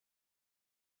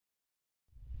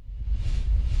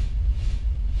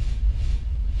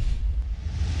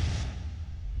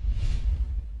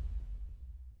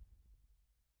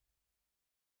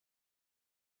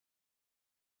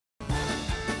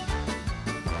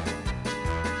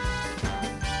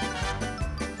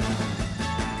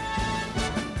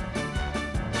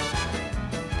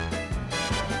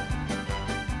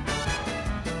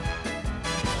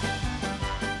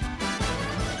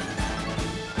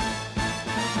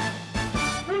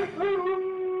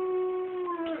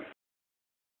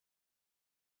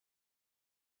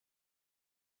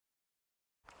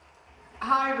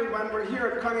Hi everyone, we're here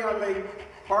at Conneaut Lake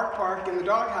Park in the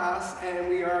doghouse, and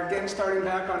we are again starting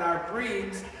back on our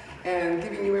breeds and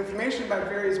giving you information about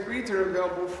various breeds that are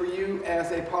available for you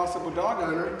as a possible dog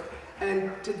owner.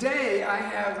 And today I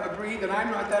have a breed that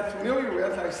I'm not that familiar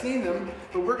with. I've seen them,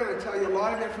 but we're going to tell you a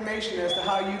lot of information as to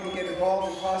how you can get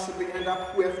involved and possibly end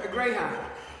up with a Greyhound.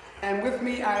 And with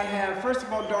me I have, first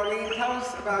of all, Darlene. Tell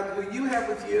us about who you have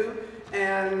with you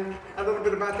and a little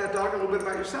bit about that dog, a little bit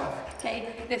about yourself.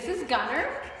 Okay, this is Gunner,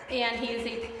 and he is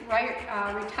a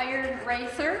retired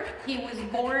racer. He was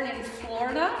born in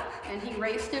Florida, and he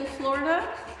raced in Florida.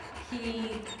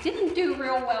 He didn't do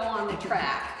real well on the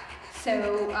track.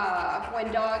 So when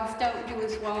dogs don't do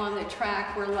as well on the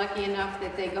track, we're lucky enough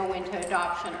that they go into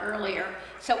adoption earlier.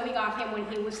 So we got him when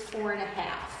he was 4 1/2.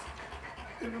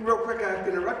 Real quick, I have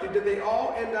to interrupt you. Did they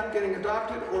all end up getting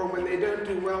adopted, or when they don't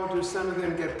do well, do some of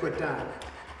them get put down?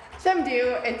 Some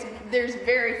do. There's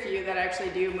very few that actually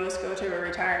do. Most go to a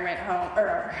retirement home, to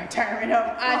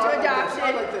adoption,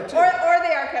 or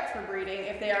they are kept for breeding.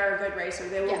 If they are a good racer,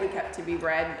 they will be kept to be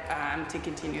bred to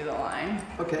continue the line.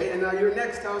 Okay, and now you're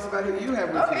next. Tell us about who you have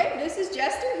with you. Okay, this is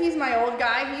Jester. He's my old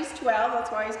guy. He's 12.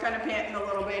 That's why he's kind of panting a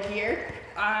little bit here.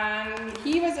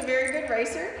 He was a very good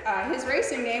racer. His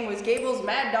racing name was Gable's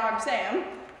Mad Dog Sam.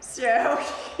 So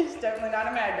he's definitely not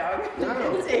a mad dog.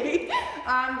 No.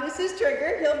 This is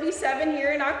Trigger. He'll be 7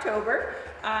 here in October.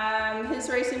 His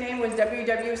racing name was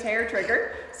WW's Hair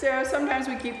Trigger. So sometimes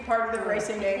we keep part of the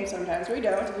racing name, sometimes we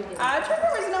don't. Trigger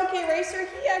was an okay racer.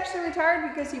 He actually retired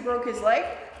because he broke his leg.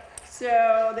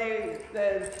 So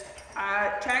the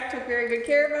track took very good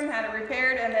care of him, had it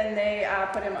repaired, and then they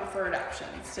put him up for adoption.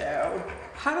 So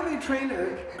how do they train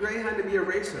a Greyhound to be a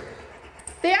racer?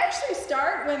 They actually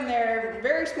start when they're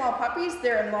very small puppies.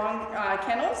 They're in long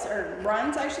kennels, or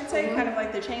runs I should say, kind of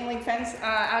like the chain link fence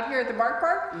out here at the Bark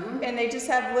Park. And they just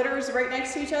have litters right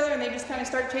next to each other, and they just kind of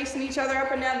start chasing each other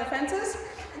up and down the fences.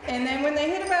 And then when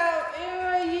they hit about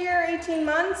a year, 18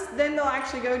 months, then they'll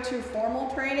actually go to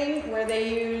formal training where they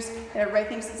use, everybody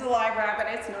thinks it's a live rabbit,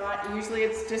 it's not. Usually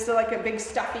it's just like a big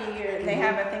stuffy, and they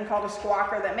have a thing called a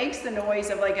squawker that makes the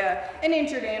noise of like an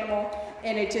injured animal,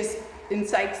 and it just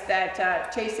incites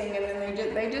that chasing, and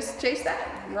then they just chase that,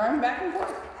 run back and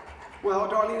forth. Well,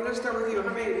 Darlene, let's start with you. How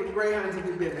many Greyhounds have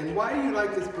you been, and why do you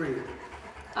like this breed?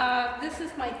 This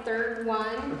is my third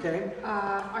one. Okay.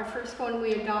 Our first one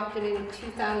we adopted in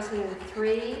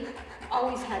 2003.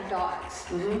 Always had dogs,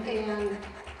 and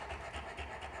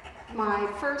my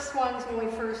first ones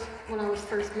when I was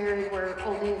first married were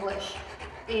Old English,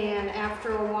 and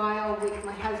after a while,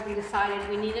 my husband decided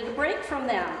we needed a break from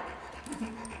them.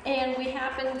 And we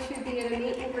happened to be at a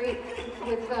meet and greet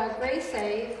with Gray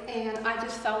Save, and I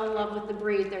just fell in love with the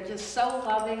breed. They're just so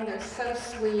loving, they're so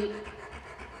sweet,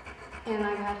 and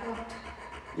I got hooked.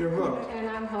 You're hooked. And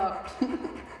I'm hooked.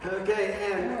 Okay,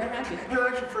 and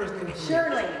what's your first name?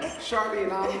 Charlene.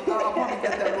 Charlene, I'll probably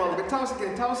get that wrong, but tell us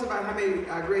again, tell us about how many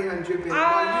Greyhounds you've been,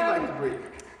 why you like the breed.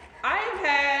 I've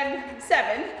had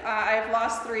 7. I've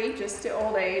lost 3 just to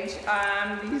old age.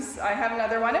 I have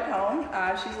another one at home.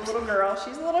 She's a little girl.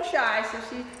 She's a little shy, so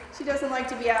she doesn't like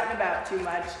to be out and about too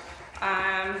much.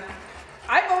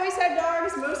 I've always had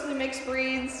dogs, mostly mixed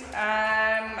breeds.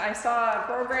 I saw a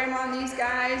program on these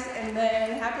guys and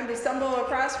then happened to stumble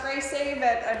across Gray Save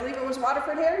at, I believe it was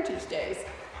Waterford Heritage Days.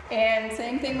 And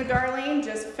same thing with Darlene,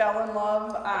 just fell in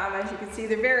love. As you can see,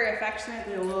 they're very affectionate.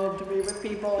 They love to be with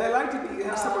people. They like to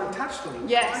have someone touch them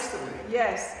constantly.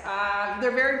 Yes,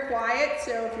 they're very quiet,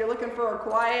 so if you're looking for a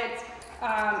quiet,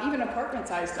 even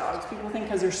apartment-sized dogs, people think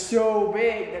because they're so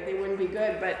big that they wouldn't be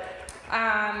good, but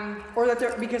or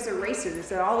that because they're racers,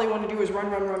 that all they want to do is run.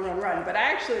 But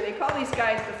actually, they call these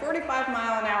guys the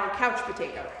 45-mile-an-hour couch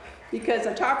potato, because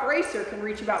a top racer can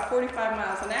reach about 45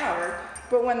 miles an hour,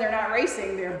 but when they're not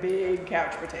racing, they're big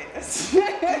couch potatoes.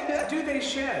 Do they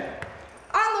shed?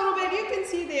 A little bit. You can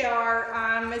see they are.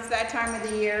 It's that time of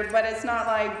the year, but it's not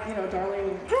like,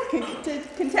 Darlene can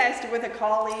contest with a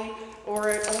collie or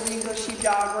an Old English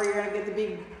sheepdog where you're going to get the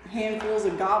big handfuls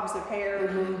and gobs of hair.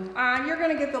 You're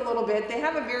going to get the little bit. They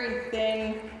have a very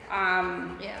thin,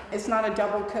 it's not a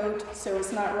double coat, so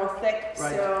it's not real thick.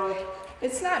 Right. So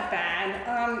it's not bad.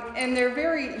 And they're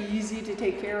very easy to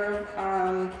take care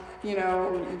of. You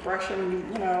brush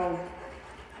them,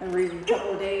 every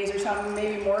couple of days or something,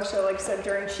 maybe more so, like I said,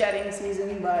 during shedding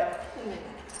season, but.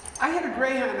 I had a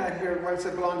Greyhound out here once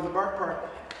that belonged to the Bark Park,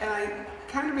 and I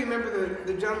kind of remember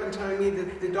the gentleman telling me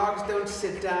that the dogs don't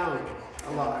sit down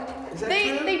a lot. Is that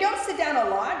true? They don't sit down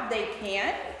a lot. They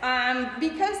can't,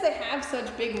 because they have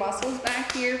such big muscles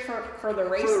back here for the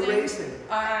racing. For the racing.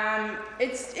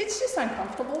 It's just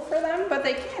uncomfortable for them, but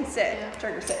they can sit.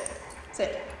 Trigger,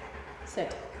 sit.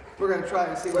 Sit. We're going to try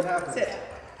and see what happens. Sit.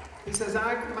 He says,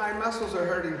 my muscles are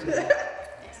hurting too.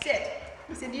 Sit.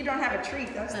 He said, you don't have a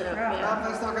treat. That's the problem. No,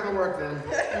 that's not going to work then.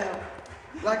 No.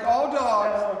 Like all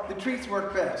dogs, the treats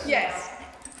work best. Yes.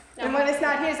 And when it's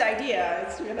not his idea,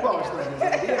 it's Well, it's not his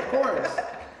idea, of course.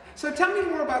 So tell me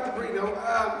more about the breed.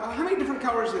 How many different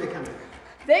colors do they come in?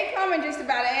 They come in just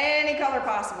about any color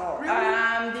possible.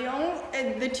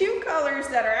 Really? The two colors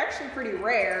that are actually pretty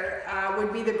rare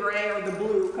would be the gray or the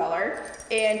blue color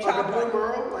and chocolate. Like a blue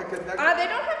merle, like a. They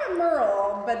don't have a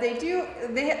merle, but they do.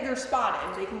 They're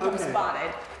spotted. They can come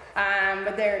spotted.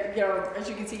 But they're, as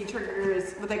you can see, Trigger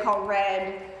is what they call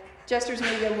red. Jester's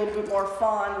maybe a little bit more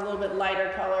fawn, a little bit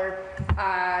lighter color.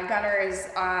 Gunner is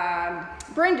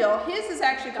brindle. His is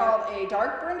actually called a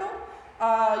dark brindle.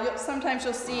 Sometimes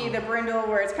you'll see the brindle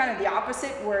where it's kind of the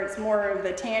opposite, where it's more of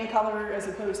the tan color as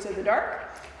opposed to the dark.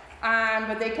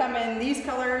 But they come in these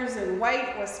colors in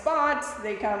white with spots.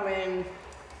 They come in,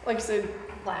 like I said,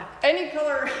 Black. any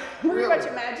color pretty much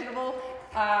imaginable.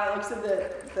 Like I said,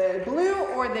 the blue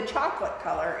or the chocolate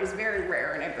color is very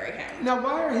rare in a Greyhound. Now,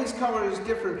 why are his colors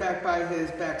different back by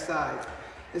his backside?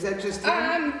 Is that just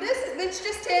him? It's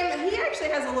just him. He actually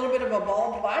has a little bit of a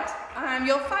bald butt.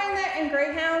 You'll find that in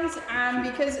Greyhounds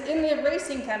because in the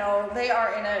racing kennel, they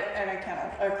are in a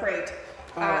kennel, a crate.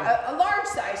 A large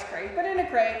size crate, but in a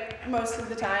crate most of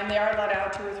the time. They are let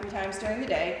out 2 or 3 times during the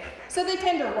day. So they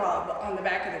tend to rub on the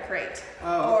back of the crate.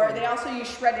 Or they also use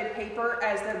shredded paper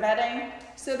as their bedding.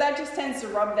 So that just tends to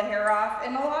rub the hair off.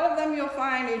 And a lot of them you'll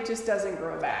find it just doesn't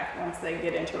grow back once they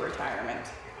get into retirement.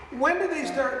 When do they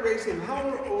start racing? How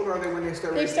old are they when they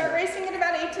start racing? They start racing at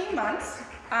about 18 months.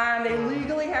 They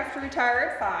legally have to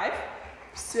retire at 5.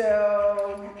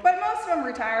 So, but most of them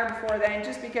retire before then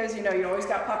just because, you always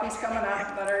got puppies coming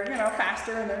up that are,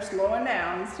 faster and they're slowing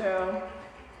down, so.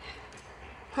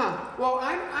 Well,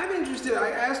 I'm interested.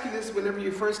 I asked you this whenever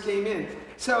you first came in.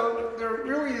 So there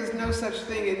really is no such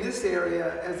thing in this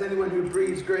area as anyone who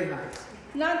breeds Greyhounds?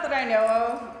 Not that I know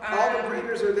of. All the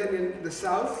breeders are then in the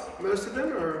South, most of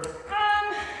them, or?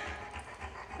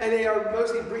 And they are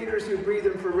mostly breeders who breed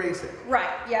them for racing?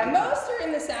 Right, yeah. Okay. Most are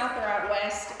in the South or out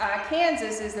West.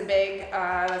 Kansas is the big,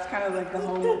 that's kind of like the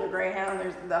home of the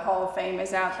Greyhound. The Hall of Fame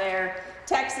is out there.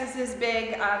 Texas is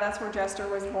big. That's where Jester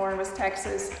was born, was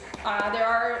Texas.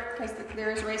 Because there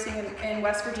is racing in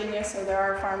West Virginia, so there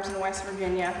are farms in West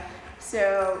Virginia.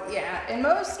 So, yeah, and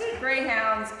most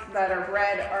Greyhounds that are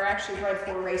bred are actually bred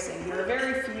for racing. There are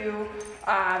very few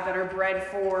that are bred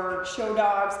for show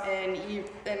dogs, and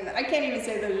I can't even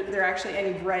say that they're actually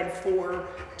any bred for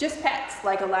just pets,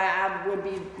 like a lab would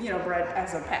be, bred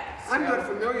as a pet. So. I'm not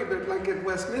familiar, but like at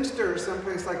Westminster or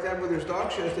someplace like that where there's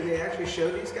dog shows, do they actually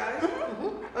show these guys?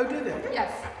 Mm-hmm. Oh, do they?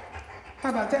 Yes. How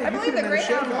about that? I believe the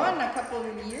Greyhound won a couple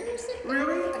of years ago.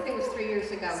 Really? I think it was 3 years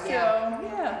ago. So,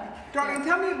 yeah. Darlene,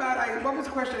 tell me about, what was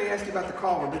the question I asked you about the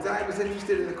collar? Because I was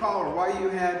interested in the collar, why you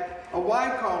had a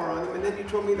wide collar on them, and then you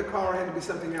told me the collar had to be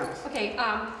something else. Okay,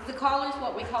 the collar is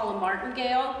what we call a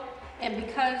martingale, and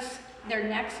because their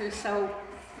necks are so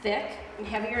thick and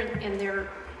heavier, and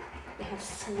they have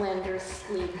slender,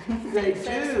 sleek faces.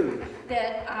 They do.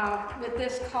 That with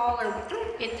this collar,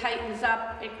 it tightens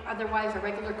up. Otherwise, a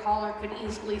regular collar could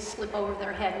easily slip over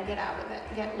their head and get out of it,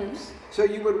 get loose. So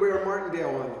you would wear a martingale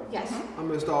on them? Yes.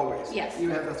 Almost always? Yes.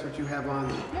 That's what you have on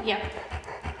them? Yep.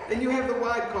 And you have the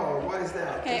wide collar. Why is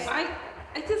that? Okay,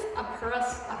 it's just a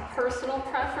personal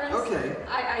preference. Okay.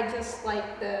 I just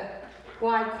like the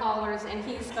wide collars, and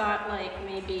he's got like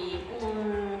maybe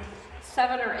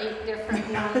 7 or 8 different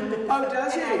ones. Oh,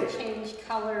 does he? And I change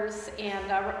colors, and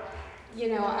he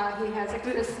has a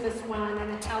Christmas one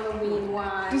and a Halloween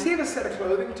one. Does he have a set of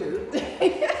clothing too?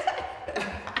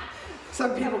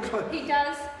 Some people He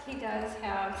does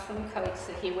have some coats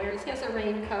that he wears. He has a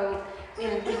raincoat,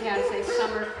 and he has a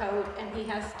summer coat, and he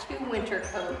has 2 winter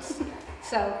coats.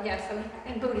 So, yes,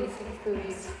 and booties. He has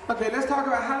booties. Okay, let's talk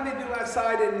about how they do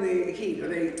outside in the heat. Are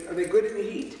they good in the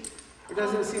heat? Or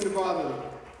doesn't it seem to bother them?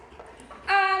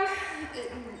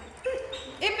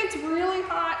 If it's really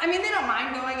hot, they don't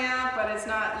mind going out, but it's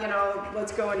not,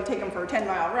 let's go and take them for a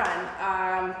 10-mile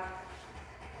run.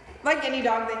 Like any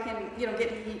dog, they can,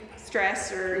 get heat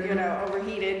stress or,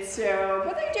 overheated. So,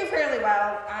 but they do fairly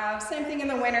well. Same thing in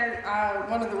the winter.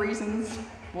 One of the reasons,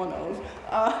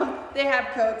 they have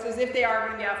coats is if they are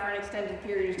going to be out for an extended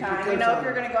period of time. If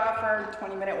you're going to go out for a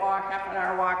 20-minute walk, half an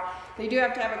hour walk, they do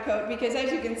have to have a coat because,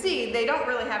 as you can see, they don't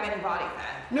really have any body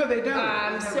fat. No, they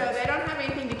don't. So they don't have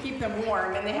anything to keep them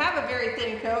warm, and they have a very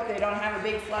thin coat. They don't have a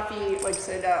big fluffy, like I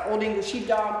said, Old English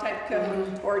sheepdog type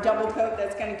coat or a double coat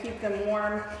that's going to keep them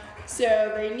warm.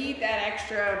 So they need that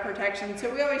extra protection.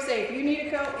 So we always say, if you need a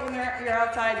coat when you're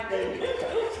outside, they need a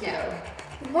coat. Yeah.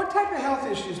 What type of health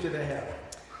issues do they have?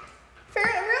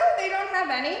 Really, they don't have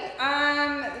any.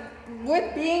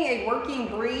 With being a working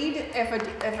breed, if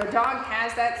a dog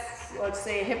has that, let's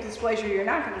say, hip dysplasia, you're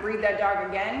not going to breed that dog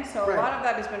again. So a lot of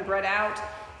that has been bred out.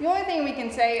 The only thing we can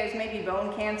say is maybe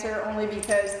bone cancer, only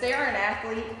because they are an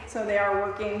athlete, so they are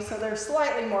working, so they're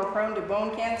slightly more prone to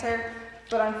bone cancer.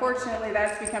 But unfortunately,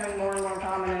 that's becoming more and more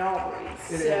common in all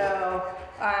breeds. Even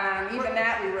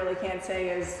that we really can't say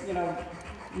is,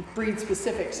 breed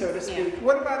specific, so to speak.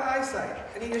 What about eyesight?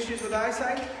 Any issues with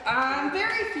eyesight?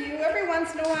 Very few. Every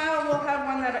once in a while, we'll have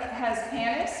one that has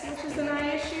pannus, which is an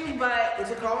eye issue, but What's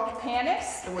it called?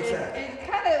 pannus. And what's that? It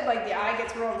kind of like the eye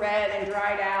gets real red and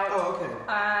dried out. Oh,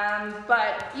 okay.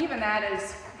 But even that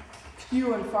is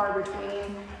few and far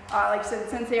between. Like I said,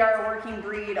 since they are a working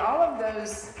breed, all of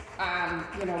those,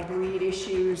 breed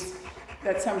issues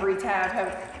that some breeds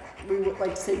have we would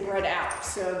like to say bred out,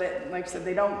 so that, like I said,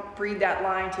 they don't breed that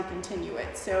line to continue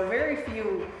it. So very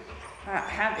few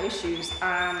have issues.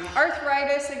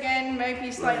 Arthritis, again, might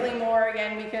be slightly more,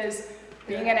 again, because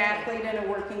being an athlete and a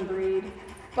working breed,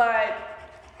 but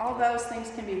all those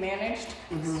things can be managed.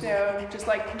 So just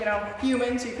like,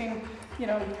 humans, you can,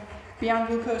 be on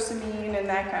glucosamine and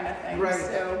that kind of thing.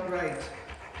 Right.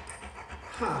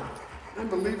 Huh.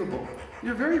 Unbelievable.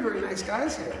 You're very, very nice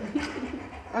guys here.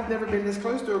 I've never been this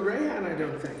close to a greyhound, I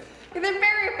don't think. They're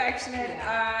very affectionate.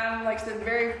 Like I said,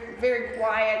 very, very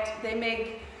quiet.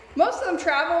 Most of them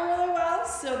travel really well,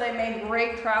 so they make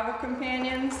great travel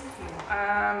companions.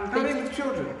 How many with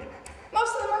children?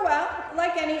 Most of them are well,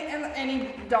 like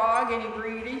any dog, any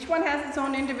breed. Each one has its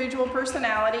own individual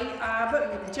personality,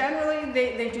 but generally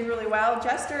they do really well.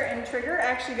 Jester and Trigger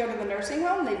actually go to the nursing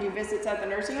home. They do visits at the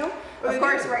nursing home. Of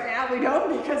course, right now we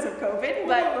don't because of COVID.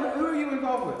 But who are you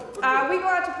involved with? We go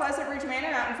out to Pleasant Ridge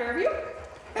Manor out in Fairview.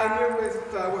 And you're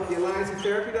with the Alliance of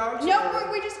Therapy Dogs? No,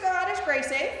 we just go out as Gray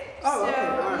Safe. Oh, so, okay.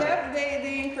 All right. Yep,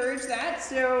 they encourage that.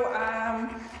 So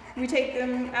we take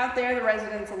them out there. The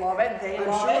residents love it. They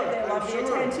love it. They love the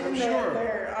attention.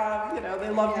 They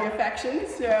love the affection.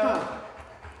 So,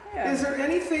 yeah. Is there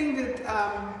anything that?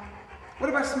 What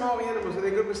about small animals? Are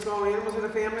they good with small animals in the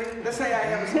family? Let's say I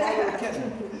have a small little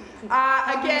kitten.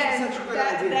 Again,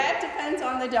 that depends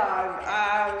on the dog.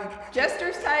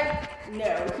 Jester's type,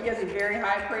 no. He has a very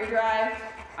high prey drive,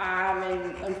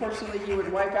 and unfortunately he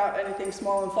would wipe out anything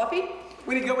small and fluffy.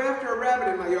 Would he go after a rabbit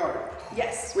in my yard?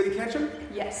 Yes. Would he catch him?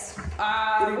 Yes.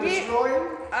 Would he destroy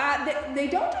him? They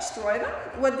don't destroy them.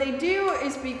 What they do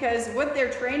is, because what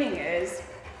their training is,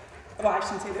 well, I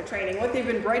shouldn't say their training, what they've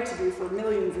been bred to do for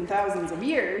millions and thousands of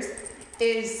years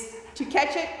is to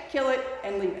catch it, kill it,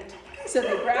 and leave it. So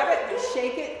they grab it, they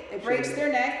shake it, it breaks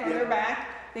their neck or their back,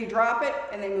 they drop it,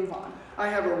 and they move on. I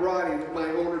have a Roddy, my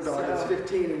older dog, that's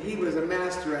 15, and he was a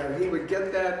master at it. He would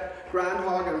get that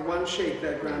groundhog, and one shake,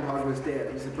 that groundhog was dead.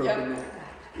 It was a broken neck.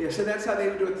 Yeah, so that's how they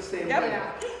would do it the same way.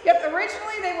 Yep,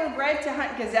 originally they were bred to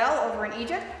hunt gazelle over in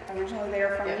Egypt. Originally they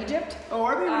are from Egypt. Oh,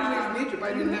 are they originally from Egypt?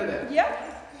 I didn't know that.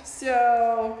 Yep.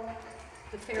 So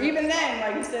even then,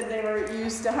 like you said, they were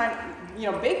used to hunt,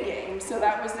 big game. So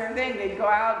that was their thing. They'd go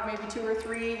out, maybe 2 or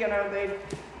 3, they'd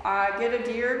get a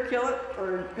deer, kill it,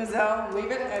 or gazelle,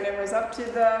 leave it, and it was up to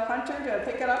the hunter to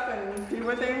pick it up and do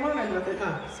what they wanted with it.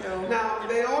 So now,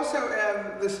 they also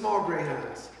have the small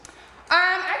greyhounds.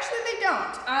 Actually, they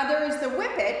don't. There is the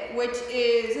Whippet, which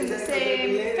is in the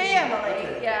same family.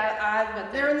 Okay. Yeah,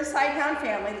 they're in the sighthound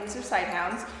family. These are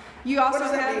sighthounds. You also what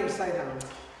does that have mean, sighthounds?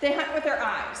 They hunt with their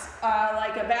eyes.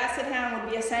 Like a basset hound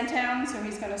would be a scent hound, so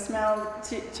he's going to smell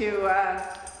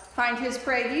to find his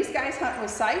prey. These guys hunt with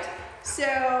sight.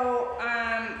 So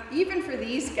even for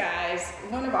these guys,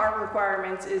 one of our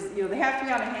requirements is, they have to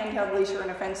be on a handheld leash or in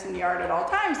a fenced in yard at all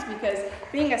times, because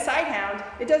being a sighthound,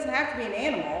 it doesn't have to be an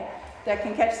animal that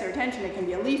can catch their attention. It can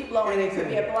be a leaf blowing, it could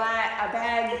be a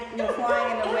bag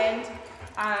flying in the wind.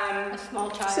 A small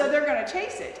child. So they're going to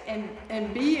chase it,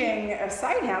 and being a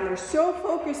sighthound, they're so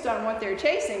focused on what they're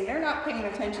chasing, they're not paying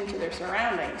attention to their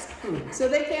surroundings. So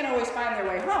they can't always find their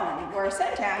way home. Where a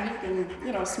scent hound,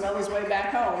 he can smell his way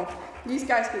back home. These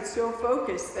guys get so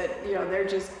focused that they're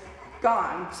just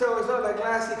gone. So it's not like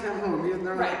Lassie come home.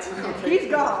 Right. He's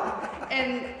gone.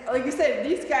 And like you said,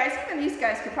 even these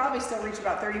guys could probably still reach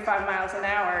about 35 miles an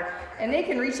hour, and they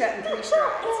can reach that in 3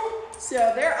 strides.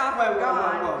 So they're off and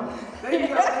gone. They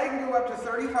can go up to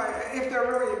 35, if they're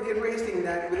really racing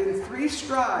that, within 3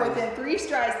 strides. Within 3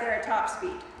 strides, they're at top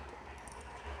speed.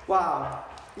 Wow.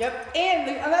 Yep. And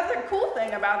another cool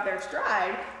thing about their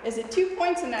stride is at 2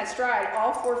 points in that stride,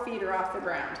 all 4 feet are off the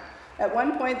ground. At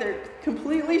one point, they're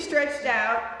completely stretched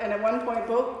out, and at one point,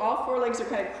 all four legs are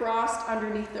kind of crossed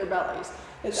underneath their bellies.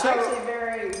 It's actually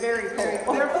very, very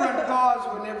cool. Their front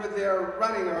paws, whenever they're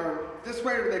running, are this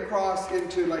way, or they cross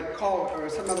into like call or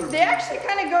some other. They actually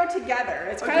kind of go together.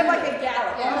 It's kind of like a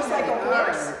gallop, almost like a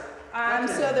horse.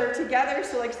 So they're together.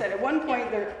 So like I said, at one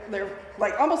point they're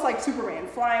like almost like Superman,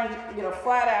 flying, you know,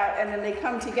 flat out, and then they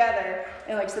come together,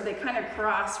 and like I said, they kind of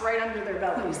cross right under their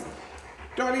bellies.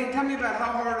 Darlene, tell me about how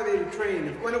hard are they to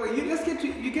train? Wait,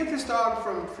 you get this dog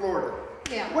from Florida.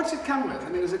 Yeah. What's it come with? I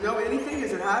mean, does it know anything?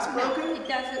 Is it housebroken? No, it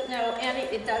doesn't know any.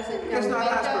 It doesn't know It's not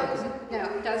windows. housebroken.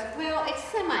 No, it does. Well, it's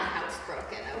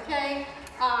semi-housebroken. Okay.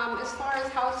 As far as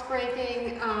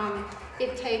housebreaking,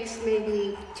 it takes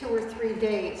maybe 2 or 3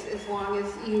 days as long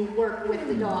as you work with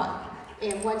the dog.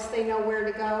 And once they know where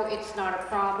to go, it's not a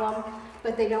problem.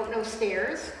 But they don't know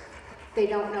stairs. They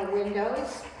don't know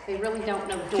windows. They really don't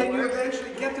know doors. Can you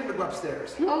eventually get them to go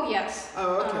upstairs? Oh, yes.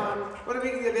 Oh, okay. What do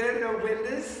you mean? They don't know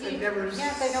windows? Yeah,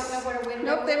 they don't know what a window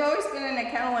Nope, is. they've always been in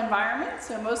a kennel environment,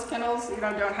 so most kennels, you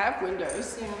know, don't have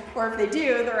windows. Yeah. Or if they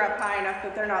do, they're up high enough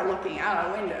that they're not looking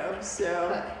out a window. So.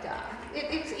 But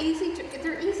it's easy to.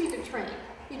 They're easy to train.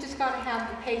 You just got to have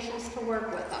the patience to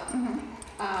work with them.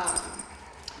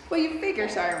 Well, you figure,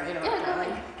 sorry, you know. Yeah, go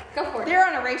ahead. Go for it. They're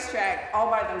on a racetrack all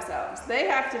by themselves. They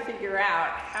have to figure out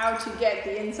how to get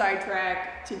the inside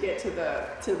track to get to the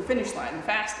finish line the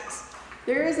fastest.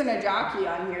 There isn't a jockey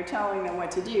on here telling them what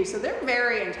to do, so they're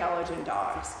very intelligent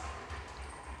dogs.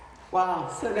 Wow.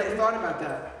 So I never thought about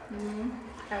that.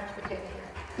 Couch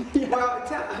potato. Well,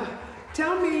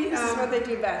 tell me. This is what they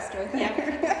do best, right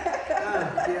there.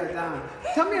 Yeah, down.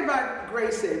 Tell me about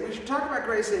Gray Save. We should talk about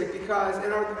Gray Save because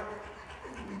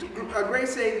Gray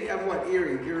Save of what,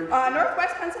 Erie?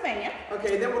 Northwest Pennsylvania.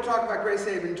 Okay, then we'll talk about Gray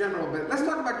Save in general, but let's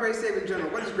talk about Gray Save in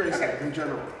general. What is Gray Save in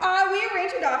general? We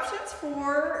arrange adoptions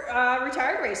for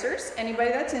retired racers, anybody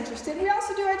that's interested. We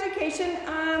also do education.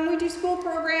 We do school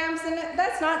programs, and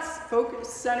that's not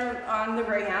centered on the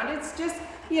Greyhound. It's just,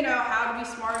 you know, how to be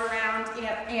smart around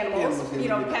animals, you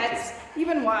know, pets,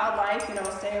 even wildlife, you know,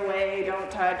 stay away,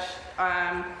 don't touch.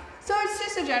 So it's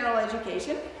just a general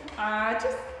education.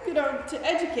 Just, you know, to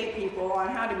educate people on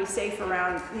how to be safe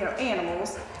around, you know,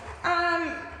 animals.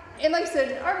 And like I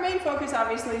said, our main focus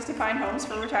obviously is to find homes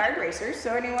for retired racers.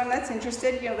 So anyone that's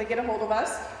interested, you know, they get a hold of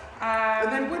us.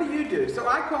 And then what do you do? So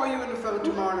I call you on the phone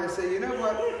tomorrow and I say, you know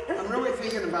what, I'm really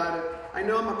thinking about it. I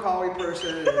know I'm a collie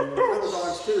person and little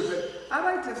dogs too, but I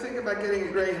like to think about getting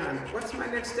a Greyhound. What's my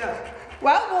next step?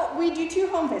 Well, we do 2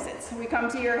 home visits. We come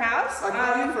to your house. I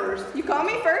call you first. You call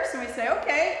me first, and we say,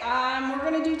 okay, we're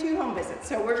going to do 2 home visits.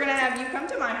 So we're going to have you come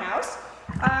to my house.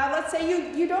 Let's say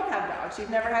you don't have dogs.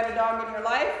 You've never had a dog in your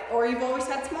life, or you've always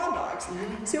had small dogs.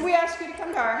 So we ask you to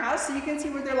come to our house so you can see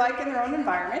what they're like in their own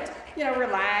environment. You know,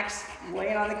 relax,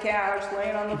 laying on the couch,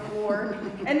 laying on the floor.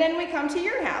 And then we come to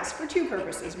your house for 2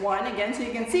 purposes. One, again, so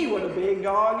you can see what a big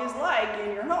dog is like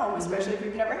in your home, especially if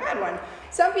you've never had one.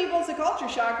 Some people, it's a culture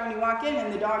shock when you walk in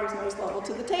and the dog is nose level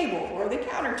to the table or the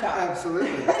countertop.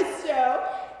 Absolutely. So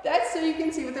that's so you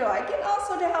can see what they're like, and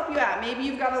also to help you out. Maybe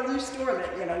you've got a loose door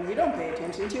that, you know, you don't pay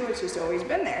attention to, it's just always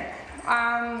been there.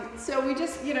 So we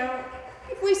just, you know,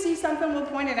 if we see something, we'll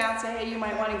point it out and say, hey, you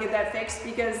might want to get that fixed,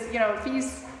 because, you know, if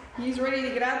he's ready to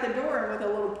get out the door and with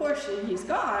a little push and he's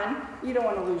gone, you don't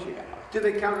want to lose your dog. Do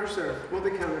they counter surf? Will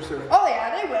they counter surf? Oh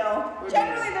yeah, they will. Okay.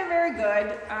 Generally, they're very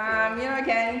good. You know,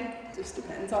 again, just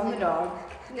depends on the dog.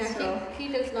 Now, So. he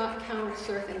does not counter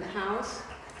surf in the house,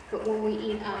 but when we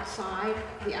eat outside,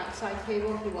 the outside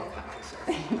table, he will counter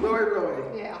surf.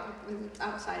 Really? Yeah, the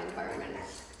outside environment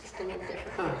is just a little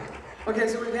different. Huh. Okay,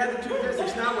 so we've had the 2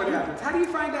 visits. Now what happens? How do you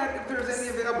find out if there's any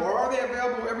available, or are they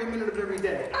available every minute of every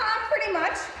day? Pretty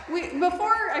much.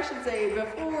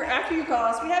 After you call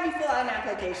us, we have you fill out an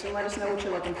application, let us know what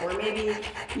you're looking for. Maybe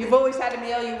you've always had a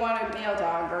male, you want a male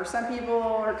dog, or some people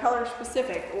are color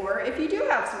specific, or if you do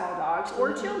have small dogs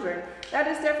or children, that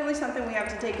is definitely something we have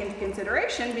to take into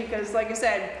consideration, because like I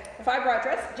said, if I brought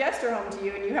Jester home to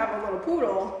you and you have a little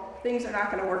poodle, things are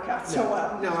not going to work out so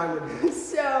well. No, I wouldn't.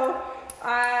 So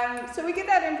we get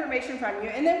that information from you,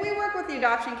 and then we work with the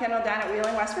adoption kennel down at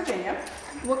Wheeling, West Virginia.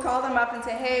 We'll call them up and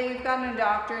say, hey, we've got an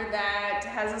adopter that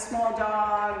has a small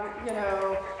dog, you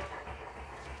know,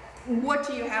 what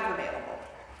do you have available?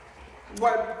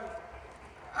 What?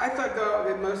 I thought though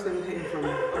that most of them came from,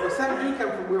 well, some do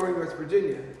come from Wheeling, West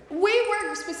Virginia. We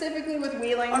work specifically with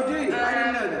Wheeling. Oh, do you? I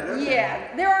didn't know that. Okay.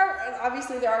 Yeah, there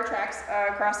are tracks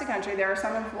across the country. There are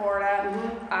some in Florida.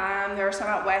 There are some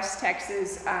out west,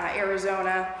 Texas,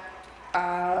 Arizona,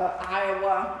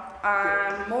 Iowa.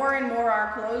 More and more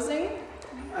are closing.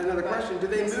 Another question: do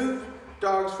they move?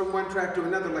 dogs from one track to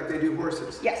another like they do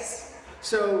horses. Yes.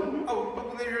 So,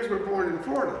 but yours were born in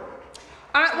Florida.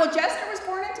 Well, Jester was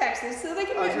born in Texas, so they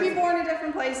can be born in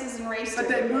different places and race. But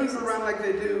they move around like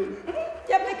they do.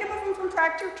 Yep, they can move them from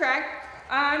track to track.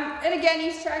 And again,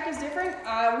 each track is different.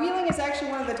 Wheeling is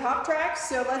actually one of the top tracks.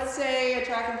 So let's say a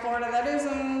track in Florida that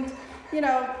isn't, you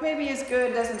know, maybe as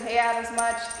good, doesn't pay out as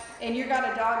much, and you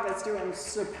got a dog that's doing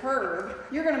superb,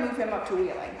 you're going to move him up to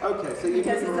Wheeling. Okay, so you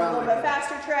because move it's around a little like bit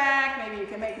faster track. Maybe you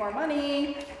can make more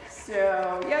money.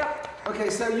 So, yep. Okay,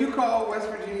 so you call West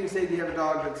Virginia and say, do you have a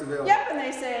dog that's available? Yep, and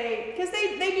they say, because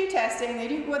they do testing, they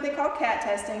do what they call cat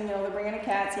testing, you know, they bring in a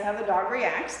cat, see how the dog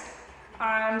reacts.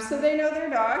 So they know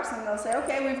their dogs, and they'll say,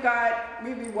 okay, we've got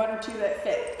maybe one or two that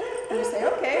fit. And they say,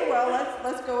 okay, well,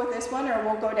 let's go with this one, or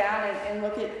we'll go down and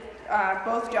look at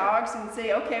both dogs and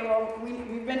say, okay, well,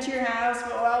 we've been to your house,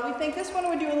 well, we think this one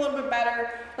would do a little bit better.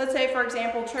 Let's say, for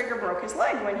example, Trigger broke his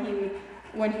leg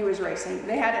when he was racing.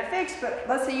 They had it fixed, but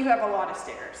let's say you have a lot of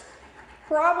stairs.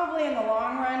 Probably in the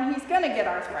long run, he's going to get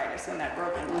arthritis in that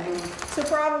broken leg. So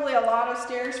probably a lot of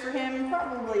stairs for him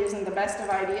probably isn't the best of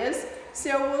ideas.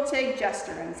 So we'll take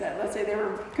Jester instead. Let's say they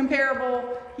were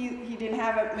comparable. He didn't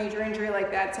have a major injury like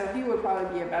that, so he would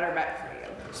probably be a better bet for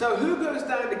you. So who goes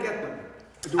down to get them?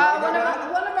 Do I go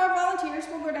down? One of our volunteers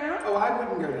will go down. Oh, I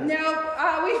wouldn't go down.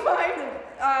 No, we find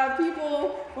that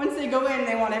people, once they go in,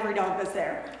 they want every dog that's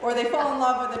there. Or they fall in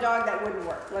love with a dog that wouldn't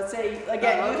work. Let's say,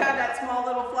 again, you have that small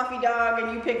little fluffy dog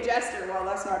and you pick Jester. Well,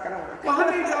 that's not going to work. Well, how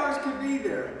many dogs could be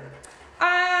there?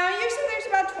 Usually there's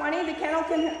about 20. The kennel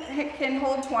can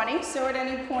hold 20, so at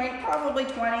any point, probably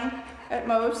 20 at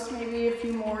most, maybe a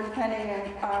few more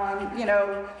depending on, you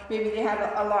know, maybe they had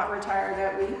a lot retired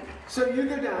that week. So you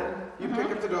go down, you pick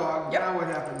up the dog, now what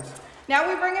happens? Now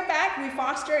we bring it back, we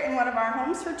foster it in one of our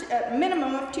homes for a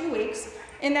minimum of 2 weeks.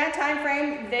 In that time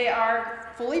frame, they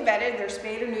are fully vetted, they're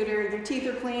spayed or neutered, their teeth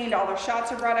are cleaned, all their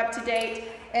shots are brought up to date.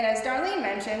 And as Darlene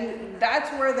mentioned, that's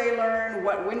where they learn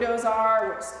what windows are,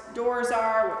 what doors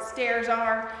are, what stairs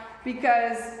are,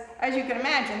 because as you can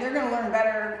imagine, they're going to learn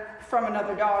better from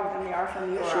another dog than they are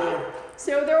from you or I.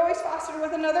 So they're always fostered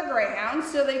with another Greyhound,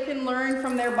 so they can learn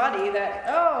from their buddy that,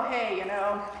 oh, hey, you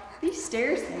know, these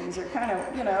stairs things are kind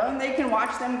of, you know, and they can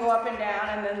watch them go up and down,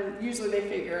 and then usually they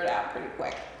figure it out pretty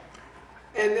quick.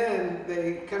 And then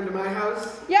they come to my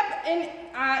house? Yep,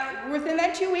 and within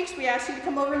that 2 weeks, we ask you to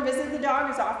come over and visit the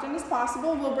dog as often as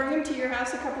possible. We'll bring him to your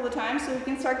house a couple of times so he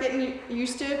can start getting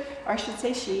used to, or I should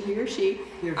say he or she.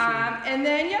 And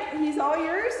then, yep, he's all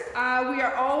yours. We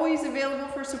are always available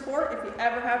for support if you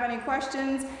ever have any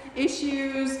questions,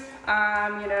 issues,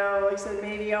 you know, like I said,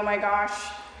 maybe, oh my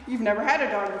gosh, you've never had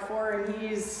a dog before and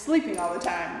he's sleeping all the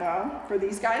time. Well, for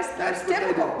these guys, that's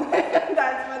typical.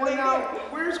 That's what they do.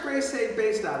 Where's Grace Save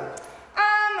based out of?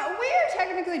 We are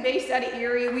technically based out of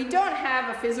Erie. We don't have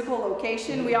a physical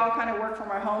location. We all kind of work from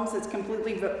our homes. It's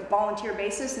completely volunteer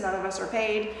basis. None of us are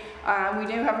paid. We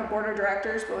do have a board of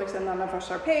directors, but like I said, none of us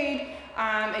are paid.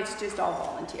 It's just all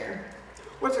volunteer.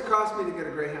 What's it cost me to get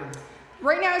a Greyhound?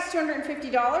 Right now it's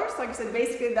 $250. Like I said,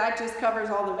 basically that just covers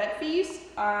all the vet fees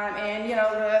and you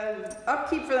know the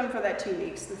upkeep for them for that 2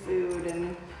 weeks, the food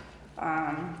and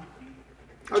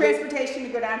transportation to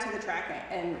go down to the track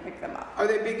and pick them up. Are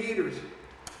they big eaters?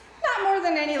 Not more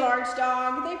than any large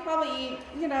dog. They probably eat,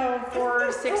 you know, 4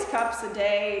 to 6 cups a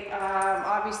day.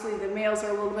 Obviously the males are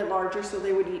a little bit larger, so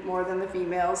they would eat more than the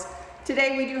females.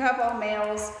 Today we do have all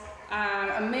males.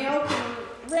 A male can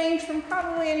range from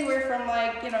probably anywhere from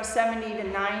like, you know, 70 to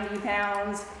 90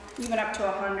 pounds, even up to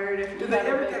 100 if you Do they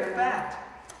ever get fat?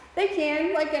 They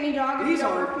can, like any dog, if you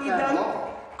don't overfeed them.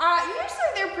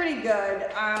 Usually they're pretty good,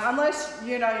 unless,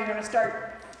 you know, you're going to start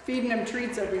feeding them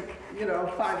treats every, you know,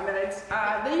 5 minutes.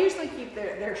 They usually keep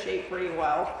their shape pretty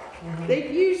well.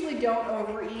 They usually don't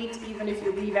overeat, even if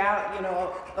you leave out, you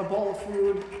know, a bowl of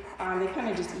food. They kind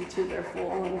of just eat till they're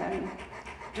full and then...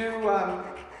 Do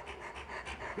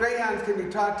Greyhounds can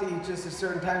be taught to eat just at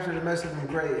certain times, or do most of them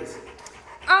graze?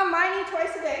 Mine eat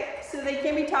twice a day, so they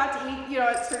can be taught to eat, you know,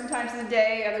 at certain times of the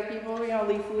day. Other people, you know,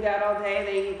 leave food out all day.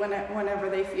 They eat whenever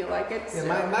they feel like it. Yeah,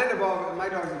 so. my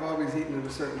dogs have always eaten at a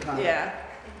certain time. Yeah.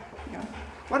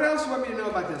 What else do you want me to know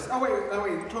about this? Oh wait,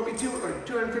 you told me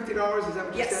 $250, is that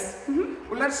what you said?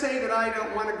 Well, let's say that I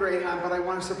don't want a Greyhound, but I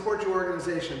want to support your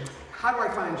organization. How do I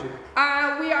find you?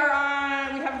 We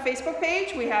have a Facebook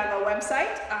page, we have a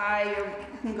website.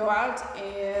 You can go out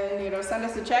and, you know, send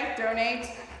us a check, donate.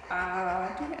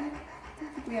 I don't think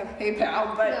we have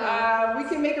PayPal, but we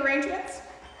can make arrangements.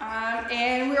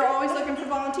 And we're always looking for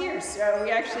volunteers. So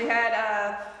we actually had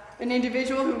an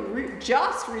individual who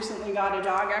just recently got a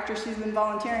dog after she's been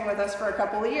volunteering with us for a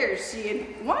couple of years. She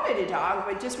had wanted a dog,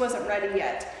 but just wasn't ready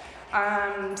yet.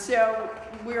 So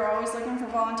we're always looking for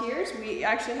volunteers. We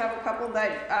actually have a couple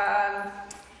that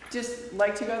just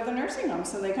like to go to the nursing home,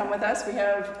 so they come with us. We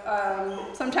have,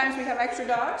 sometimes we have extra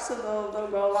dogs, so they'll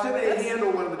go along with us. So they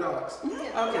handle one of the dogs?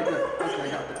 Okay, good. Okay,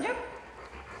 I got that. Yep.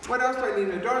 What else do I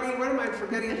need to know? Darlene, what am I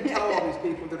forgetting to tell all these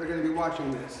people that are going to be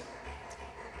watching this?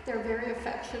 They're very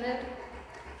affectionate.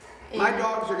 My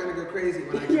dogs are going to go crazy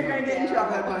when I get You're going to get in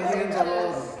trouble. I'll have my hands on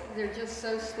all of them. They're just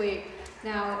so sweet.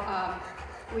 Now,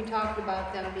 we talked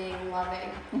about them being loving.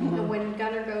 And when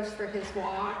Gunner goes for his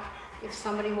walk, if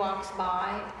somebody walks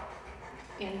by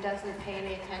and doesn't pay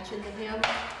any attention to him,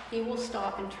 he will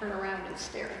stop and turn around and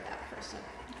stare at that person.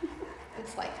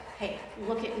 It's like, hey,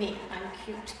 look at me, I'm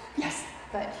cute. Yes.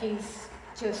 But he's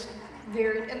just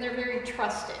very, and they're very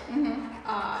trusted.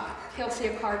 He'll see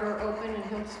a car door open and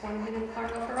he'll just want to get in the car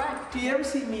and go for a ride. Do you ever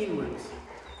see mean ones?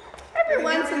 Every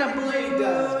once in a blue Everybody moon.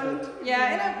 does,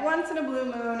 Yeah, once in a blue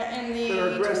moon. In They're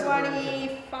the aggressive, aren't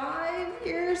 25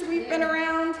 years we've been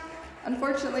around,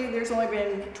 unfortunately, there's only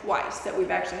been twice that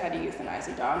we've actually had to euthanize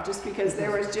a dog, just because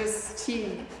there was just,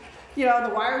 you know,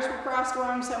 the wires were crossed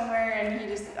wrong somewhere, and he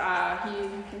just, I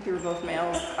think they were both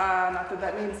males, not that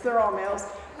that means they're all males,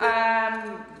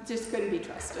 just couldn't be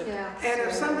trusted. Yeah. And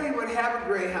if somebody would have a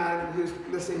greyhound who's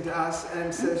listening to us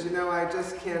and says, you know, I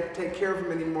just can't take care of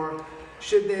him anymore,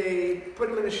 should they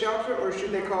put him in a shelter or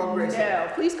should they call Grey Safe?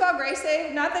 No, please call Grey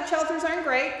Safe. Not that shelters aren't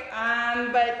great,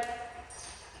 but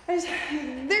there's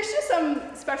just some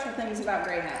special things about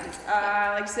greyhounds.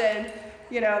 Like I said,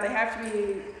 you know, they have to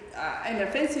be in a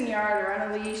fencing yard or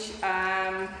on a leash.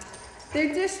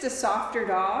 They're just a softer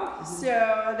dog,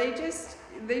 so they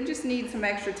just need some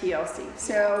extra TLC.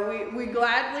 So we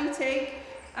gladly take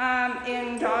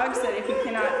in dogs that if you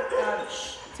cannot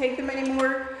take them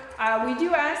anymore. We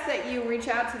do ask that you reach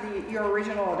out to your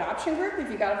original adoption group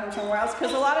if you got it from somewhere else,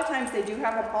 because a lot of times they do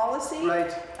have a policy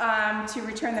to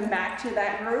return them back to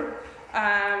that group.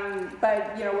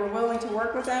 But you know, we're willing to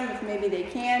work with them if maybe they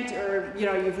can't, or you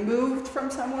know, you've moved from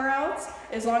somewhere else.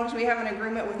 As long as we have an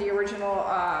agreement with the original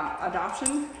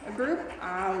adoption group,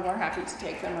 we're happy to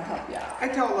take them or help you out. I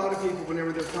tell a lot of people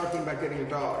whenever they're talking about getting a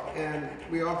dog, and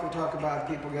we often talk about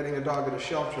people getting a dog at a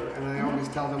shelter, and I always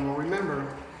tell them, well,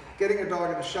 remember, getting a dog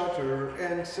at a shelter,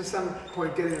 and to some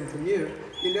point getting them from you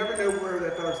never know where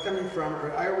that dog's coming from.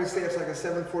 Or I always say it's like a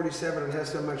 747, it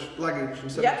has so much luggage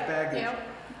and so much baggage.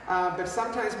 But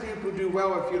sometimes people do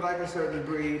well if you like a certain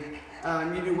breed.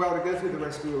 You do well to go through the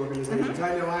rescue organizations.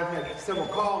 I know I've had several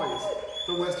collies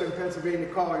from Western Pennsylvania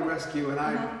Collie Rescue, and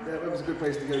that was a good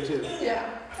place to go too. Yeah.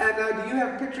 And do you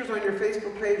have pictures on your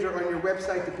Facebook page or on your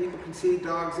website that people can see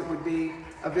dogs that would be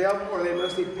available, or are they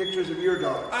mostly pictures of your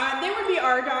dogs? They would be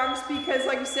our dogs because,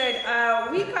 like you said,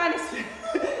 we kind of,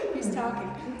 he's talking,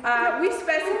 we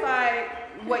specify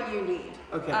what you need.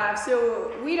 Okay.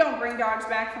 So we don't bring dogs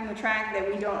back from the track that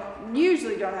we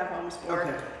usually don't have homes for.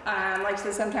 Okay. Like I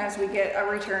said, sometimes we get a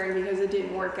return because it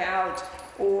didn't work out,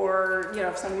 or you know,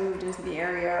 if somebody moved into the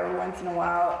area, or once in a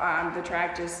while the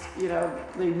track just, you know,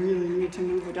 they really need to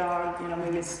move a dog. You know,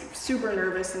 maybe it's super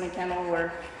nervous in the kennel,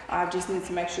 or just need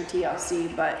some extra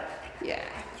TLC. But yeah.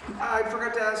 I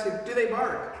forgot to ask you, do they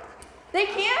bark? They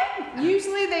can.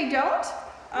 Usually they don't.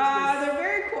 They're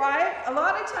very quiet. A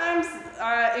lot of times,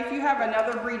 if you have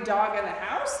another breed dog in the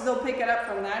house, they'll pick it up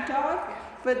from that dog,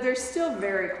 but they're still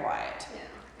very quiet.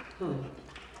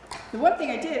 The one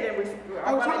thing I did, and let's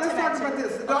talk about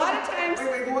this. A lot of times,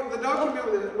 the dog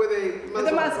came in with a muzzle. With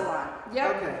a muzzle on.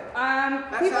 Yep.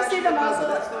 Okay. People see the muzzle.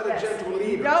 That's not a gentle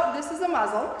leader. No, this is a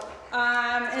muzzle.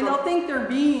 And they'll think they're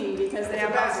being because they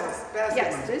have muzzles.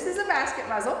 Yes, muzzle. This is a basket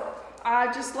muzzle.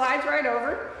 Just slides right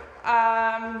over.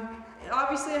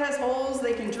 Obviously it has holes.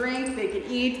 They can drink, they can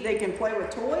eat, they can play with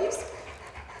toys.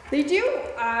 They do,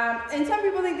 and some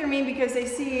people think they're mean because they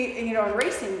see, you know, in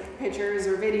racing pictures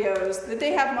or videos that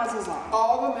they have muzzles on.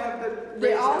 All of them have the.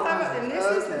 They all have it, and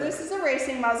this is a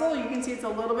racing muzzle. You can see it's a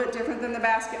little bit different than the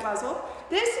basket muzzle.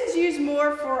 This is used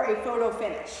more for a photo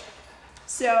finish.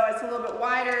 So it's a little bit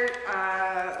wider,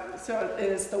 so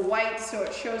it's the white, so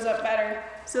it shows up better.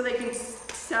 So they can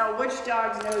tell which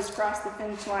dog's nose crossed the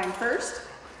finish line first.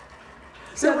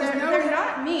 So they're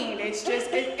not mean, it's just,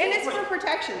 and it's for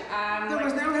protection. There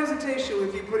was no hesitation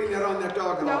with you putting that on that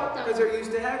dog at all, because they're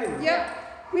used to having them.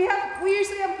 Yep. We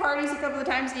usually have parties a couple of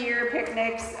times a year,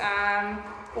 picnics,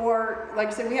 or like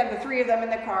I said, we had the 3 of them in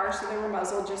the car, so they were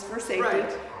muzzled just for safety.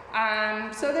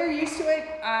 Right. So they're used to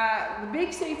it. The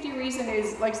big safety reason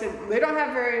is, like I said, they don't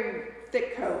have very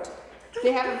thick coat.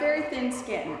 They have a very thin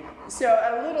skin, so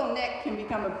a little nick can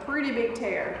become a pretty big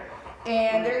tear.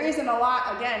 And there isn't a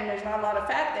lot, again, there's not a lot of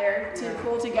fat there to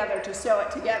pull together, to sew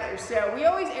it together. So we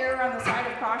always err on the side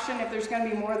of caution if there's going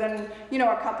to be more than, you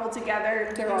know, a couple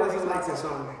together. They're always like this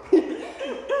on.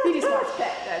 He just wants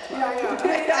pet, that's why.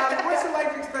 Yeah. What's the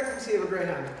life expectancy of a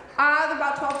Greyhound?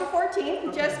 About 12 to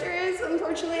 14. Jester is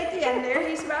unfortunately at the end there.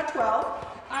 He's about 12.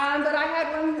 But I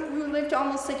had one who lived to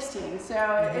almost 16. So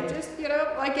it just, you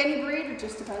know, like any breed, it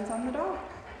just depends on the dog.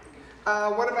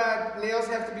 What about nails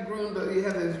have to be groomed, but you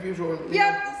have as usual?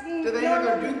 Yep. Do they have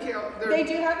their Duke? They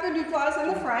do have the Duke claws in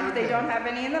the front. Okay. They don't have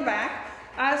any in the back.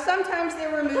 Sometimes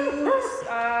they're removed,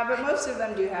 but most of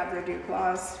them do have their Duke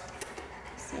claws.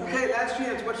 So. Okay, last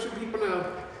chance. What should people know?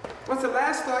 What's the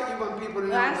last thought you want people to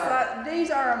know Last about? thought,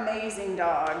 these are amazing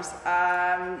dogs.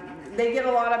 They get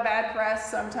a lot of bad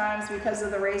press sometimes because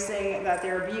of the racing, that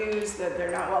they're abused, that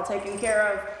they're not well taken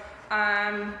care of.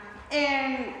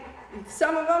 And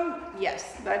some of them,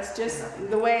 yes, that's just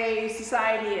the way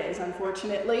society is,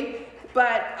 unfortunately.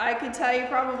 But I could tell you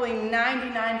probably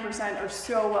 99% are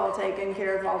so well taken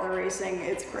care of all the racing,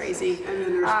 it's crazy. And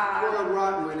then there's spoiled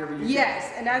rotten whenever you Yes,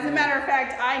 and as a matter of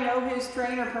fact, I know his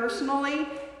trainer personally,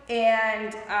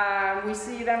 and we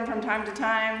see them from time to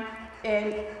time,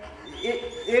 and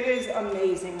it is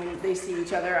amazing when they see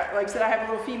each other. Like I said, I have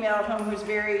a little female at home who's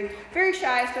very, very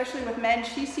shy, especially with men.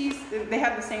 She sees, they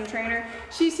have the same trainer.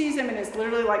 She sees him and it's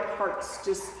literally like hearts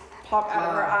just pop out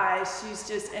of her eyes. She's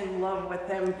just in love with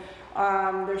him.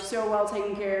 They're so well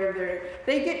taken care of.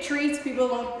 They get treats. People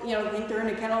don't, you know, think they're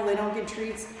in a kennel. They don't get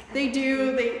treats. They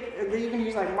do. They even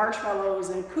use like marshmallows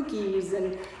and cookies,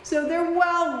 and so they're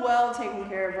well taken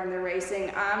care of when they're racing.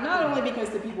 Not only because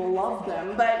the people love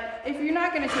them, but if you're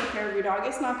not going to take care of your dog,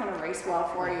 it's not going to race well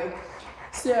for you.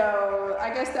 So I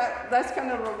guess that's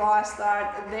kind of the last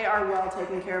thought. They are well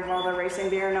taken care of while they're racing.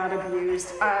 They are not abused.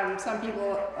 Some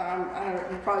people, I don't know,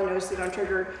 you probably noticed it on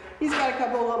Trigger. He's got a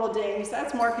couple of little dings.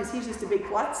 That's more because he's just a big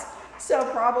klutz. So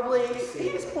probably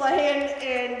he's playing,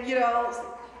 and you know,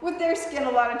 with their skin,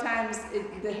 a lot of times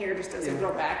the hair just doesn't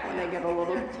grow back when they get a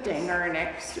little ding or an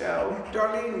nick. So,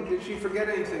 Darlene, did she forget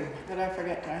anything? Did I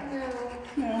forget that?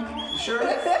 No. Sure.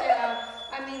 Yeah.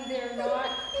 I mean, they're not,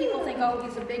 people think, oh,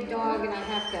 he's a big dog and I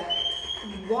have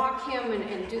to walk him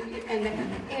and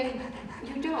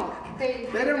you don't. They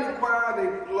don't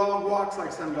require the long walks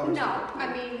like some dogs. No,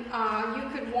 I mean, you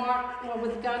could walk, well,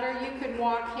 with Gunner, you could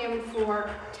walk him for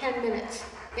 10 minutes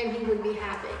and he would be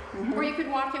happy. Or you could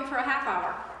walk him for a half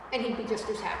hour and he'd be just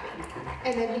as happy.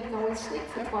 And then he'd go and sleep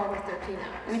for 12 or 13 hours.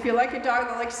 And if you like a dog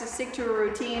that likes to stick to a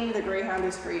routine, the Greyhound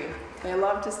is for you. They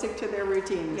love to stick to their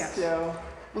routines. Yes. So.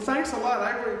 Well, thanks a lot.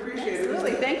 I really appreciate it.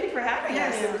 Absolutely. Thank you for having us.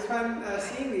 Yes, it was fun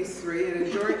seeing these three and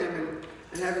enjoying them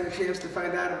and having a chance to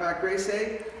find out about Gray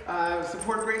Save.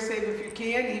 Support Gray Save if you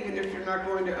can, even if you're not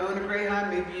going to own a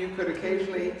Greyhound. Maybe you could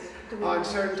occasionally, on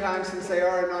certain times, since they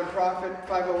are a nonprofit,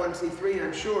 501c3,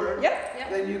 I'm sure. Yep.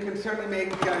 Then you can certainly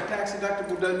make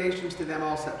tax-deductible donations to them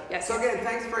also. Yes. So again,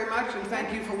 thanks very much, and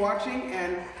thank you for watching,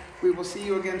 and we will see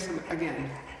you again.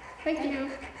 Thank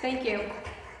you. Thank you.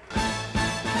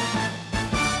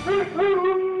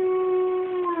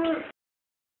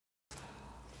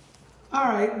 All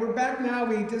right, we're back now.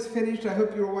 We just finished. I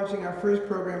hope you were watching our first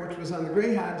program, which was on the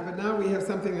Greyhounds, but now we have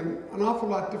something an awful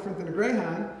lot different than a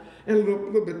Greyhound and a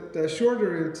little bit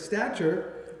shorter in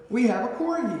stature. We have a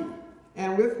Corgi.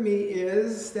 And with me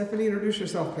is Stephanie. Introduce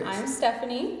yourself, please. I'm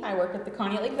Stephanie. I work at the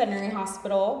Conneaut Lake Veterinary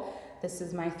Hospital. This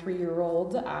is my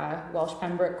 3-year-old Welsh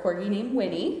Pembroke Corgi named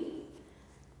Winnie.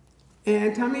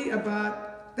 And tell me about.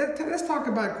 Let's talk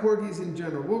about corgis in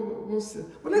general.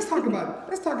 Let's talk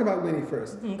about Winnie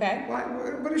first. Okay.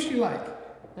 What is she like?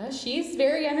 She's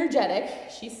very energetic.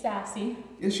 She's sassy.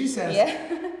 Is she sassy?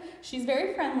 Yeah. She's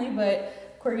very friendly,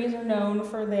 but corgis are known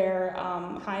for their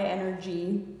high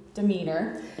energy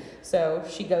demeanor. So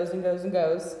she goes and goes and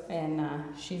goes, and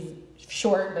she's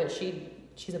short, but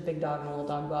she's a big dog in a little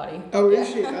dog body. Oh, is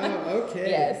she? Oh, okay.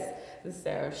 Yes.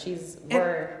 So go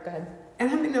ahead. And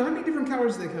how many different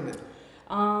colors do they come in?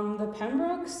 The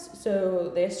Pembrokes,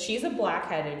 so she's a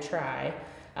black-headed tri.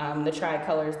 The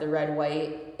tri-color is the red,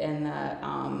 white, and the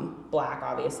black,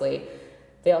 obviously.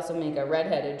 They also make a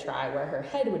red-headed tri where her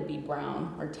head would be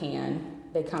brown or tan.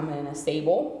 They come in a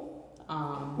sable.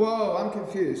 Whoa, I'm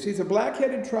confused. She's a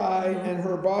black-headed tri, and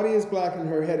her body is black and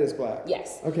her head is black.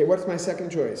 Yes. Okay, what's my second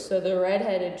choice? So the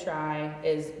red-headed tri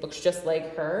looks just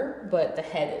like her, but the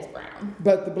head is brown.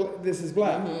 But this is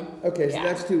black. Okay, so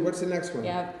that's two. What's the next one?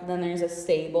 Yeah. Then there's a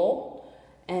sable,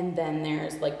 and then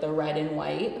there's like the red and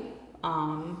white,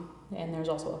 and there's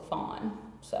also a fawn.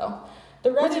 So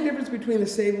What's the difference between the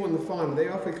sable and the fawn? Are they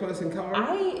awfully close in color?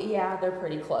 Yeah, they're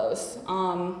pretty close.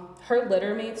 Her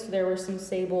litter mates, there were some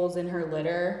sables in her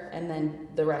litter, and then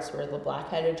the rest were the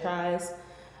black-headed tries.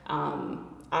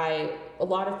 A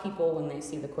lot of people, when they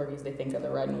see the Corgis, they think of the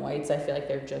red and whites. I feel like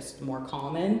they're just more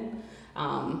common.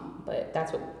 But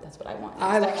that's what I want.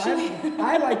 I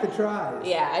like the tries.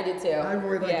 Yeah, I did too. I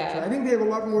really like the tries. I think they have a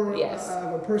lot more of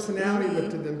a personality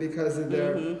to them because of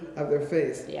their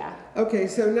face. Yeah. Okay,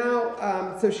 so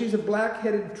now, so she's a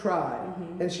black-headed tri,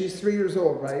 and she's 3 years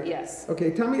old, right? Yes.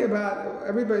 Okay, tell me about,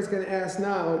 everybody's going to ask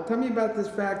now, tell me about this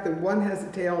fact that one has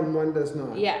a tail and one does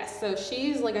not. Yes, so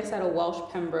she's, like I said, a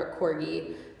Welsh Pembroke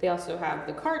Corgi. They also have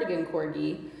the Cardigan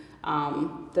Corgi.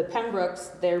 The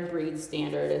Pembrokes, their breed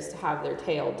standard is to have their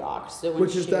tail docked. So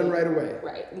which is done right away.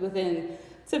 Right. Within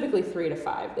typically 3 to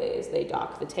 5 days, they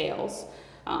dock the tails.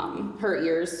 Her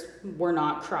ears were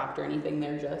not cropped or anything.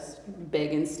 They're just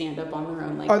big and stand up on their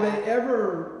own like that. Are they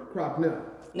ever cropped? No.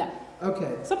 No.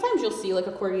 Okay. Sometimes you'll see like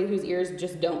a Corgi whose ears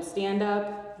just don't stand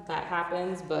up. That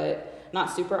happens, but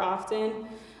not super often.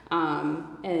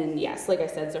 And yes, like I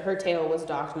said, so her tail was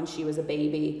docked when she was a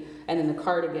baby. And then the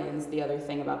Cardigans, the other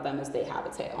thing about them is they have a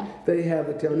tail. They have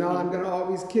a tail. Now, I'm going to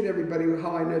always kid everybody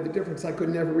how I know the difference. I could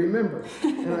never remember.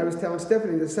 And I was telling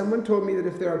Stephanie that someone told me that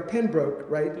if they're a Pembroke,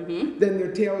 right, then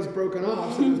their tail is broken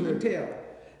off, so there's no tail.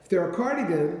 If they're a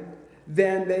Cardigan,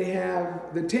 then they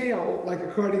have the tail, like a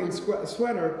cardigan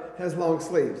sweater, has long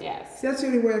sleeves. Yes. See, that's the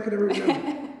only way I could ever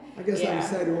remember. I guess I'm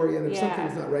side-oriented.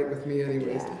 Something's not right with me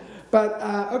anyways. Yeah. But,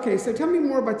 okay, so tell me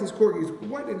more about these Corgis.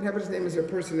 What in heaven's name is their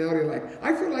personality like?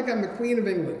 I feel like I'm the Queen of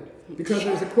England because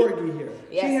there's a Corgi here.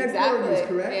 Yes, she had exactly. Corgis,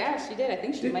 correct? Yeah, she did. I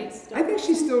think she might still. I think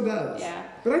she still does. Yeah.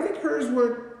 But I think hers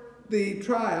weren't the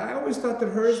tri. I always thought that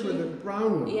hers were the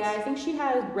brown ones. Yeah, I think she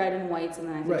had red and whites, and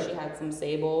then I think she had some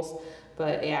sables.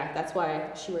 But yeah, that's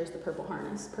why she wears the purple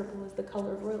harness. Purple is the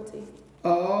color of royalty.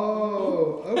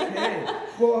 Oh, okay.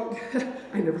 Well,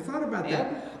 I never thought about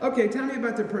that. Okay, tell me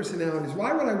about their personalities.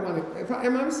 Why would I want to, if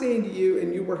I'm saying to you,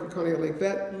 and you work at Conneaut Lake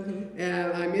Vet,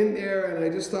 and I'm in there, and I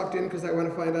just stopped in because I want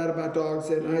to find out about dogs,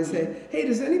 and I say, hey,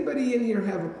 does anybody in here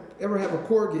ever have a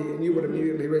Corgi? And you would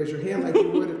immediately raise your hand like you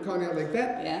would at Conneaut Lake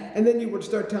Vet, and then you would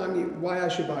start telling me why I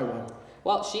should buy one.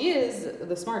 Well, she is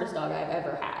the smartest dog I've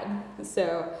ever had.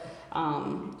 So,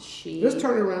 she... Let's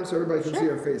turn her around so everybody can see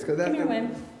her face. Cause Give me a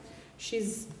win.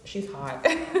 She's hot.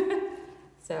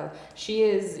 So she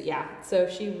is, so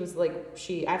she was like,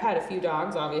 I've had a few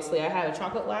dogs, obviously. I had a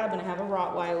chocolate lab and I have a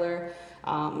Rottweiler.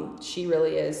 She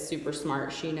really is super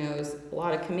smart. She knows a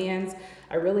lot of commands.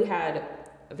 I really had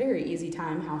a very easy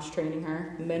time house training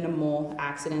her, minimal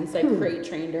accidents. I crate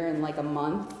trained her in like a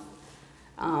month.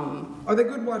 Are they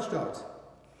good watchdogs?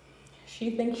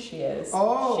 She thinks she is.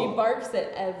 Oh. She barks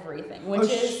at everything, which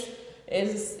is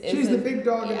she's the big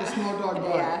dog and the small dog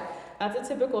body. Yeah. That's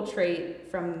a typical trait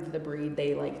from the breed.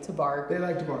 They like to bark. They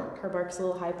like to bark. Her bark's a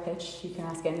little high-pitched. You can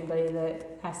ask anybody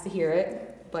that has to hear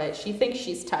it. But she thinks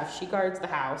she's tough. She guards the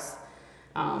house.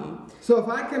 So if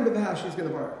I come to the house, she's going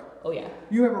to bark? Oh, yeah.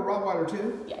 You have a Rottweiler,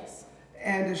 too? Yes.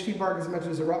 And does she bark as much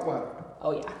as a Rottweiler?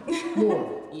 Oh, yeah.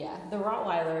 More? Yeah. The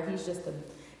Rottweiler, he's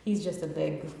just a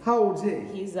big... How old's he?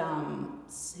 He's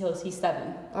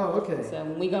 7. Oh, okay. So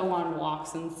when we go on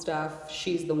walks and stuff,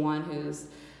 she's the one who's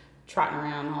trotting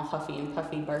around all huffy and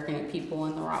puffy, barking at people,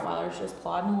 and the Rottweiler's just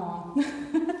plodding along.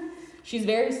 She's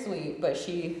very sweet, but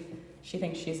she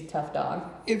thinks she's a tough dog.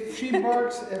 If she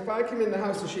barks, if I come in the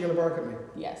house, is she going to bark at me?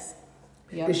 Yes.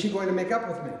 Yep. Is she going to make up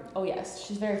with me? Oh, yes.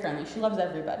 She's very friendly. She loves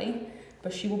everybody,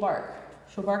 but she will bark.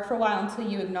 She'll bark for a while until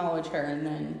you acknowledge her, and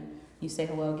then you say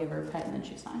hello, give her a pet, and then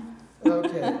she's fine.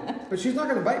 Okay. But she's not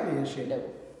going to bite me, is she?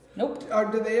 Nope.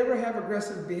 Do they ever have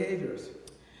aggressive behaviors?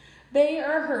 They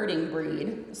are a herding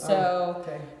breed. So,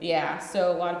 so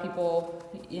a lot of people,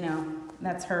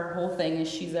 that's her whole thing is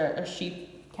she's a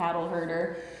sheep cattle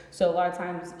herder. So a lot of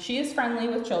times she is friendly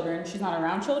with children. She's not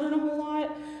around children a whole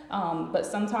lot. But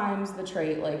sometimes the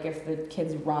trait, like if the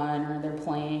kids run or they're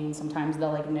playing, sometimes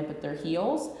they'll like nip at their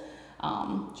heels.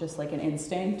 Just like an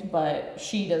instinct, but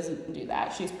she doesn't do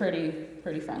that. She's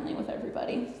pretty friendly with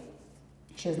everybody.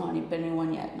 She has not been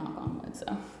anyone yet, knock on wood,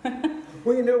 so.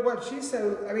 Well, you know what? She's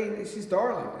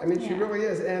darling. She really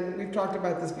is. And we've talked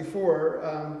about this before.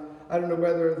 I don't know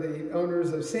whether the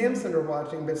owners of Samson are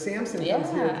watching, but Samson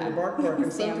comes here to the Bark Park,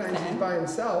 and sometimes he's by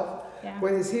himself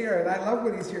when he's here. And I love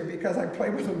when he's here because I play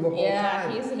with him the whole time.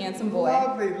 Yeah, he's a handsome boy.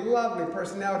 Lovely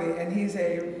personality. And he's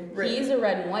a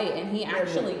red and white, and he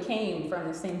actually came from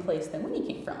the same place that Winnie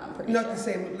came from, I'm pretty sure. Not the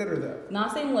same litter, though.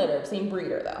 Not same litter, same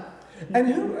breeder, though.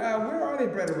 And where are they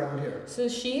bred around here? So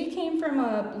she came from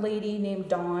a lady named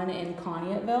Dawn in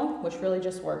Conneautville, which really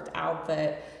just worked out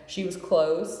that she was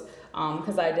close.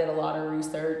 Because I did a lot of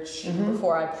research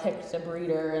before I picked a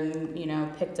breeder and,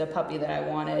 picked a puppy that I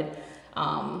wanted.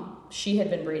 She had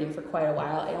been breeding for quite a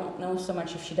while. I don't know so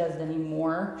much if she does it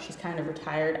anymore. She's kind of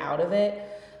retired out of it.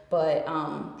 But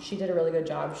she did a really good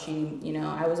job. She,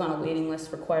 I was on a waiting list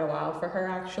for quite a while for her,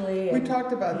 actually. We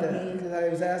talked about that because I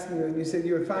was asking you, and you said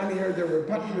you had finally heard there were a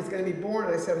puppy was going to be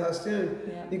born. I said, how soon?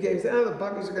 Yeah. You gave, the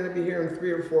puppies are going to be here in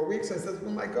 3 or 4 weeks. I said, oh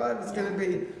my God, it's going to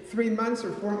be 3 months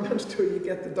or 4 months till you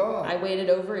get the dog. I waited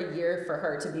over a year for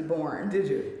her to be born. Did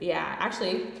you? Yeah,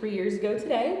 actually, 3 years ago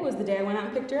today was the day I went out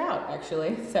and picked her out,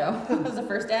 actually. So it was the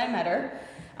first day I met her.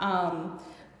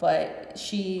 But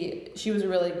she's a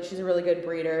really good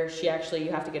breeder. She actually,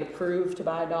 you have to get approved to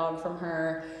buy a dog from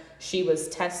her. She was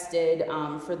tested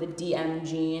for the DM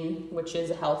gene, which is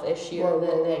a health issue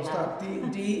that they stop.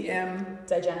 DM?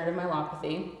 Degenerative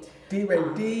myelopathy.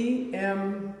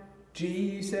 DMG,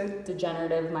 you said?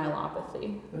 Degenerative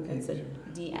myelopathy. Okay. It's a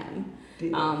DM.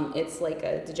 DM. It's like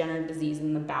a degenerative disease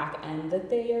in the back end that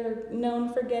they are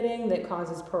known for getting that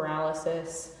causes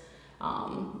paralysis,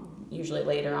 usually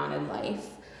later on in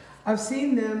life. I've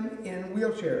seen them in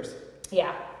wheelchairs.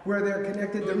 Yeah. Where they're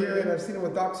connected the rear end. I've seen them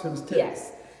with dachshunds too.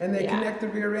 Yes. And they connect the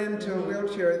rear end to a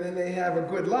wheelchair, and then they have a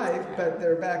good life, but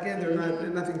their back end, they're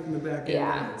nothing from the back end.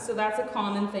 Yeah, so that's a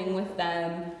common thing with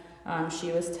them.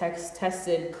 She was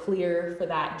tested clear for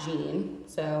that gene,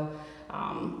 so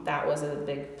that was a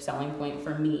big selling point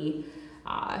for me.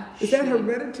 Is that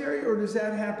hereditary, or does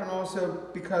that happen also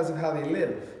because of how they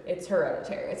live? It's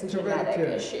hereditary. It's a genetic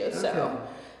issue. Okay. So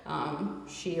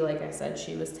she, like I said,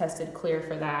 she was tested clear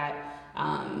for that.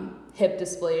 Hip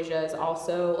dysplasia is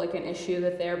also like an issue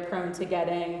that they're prone to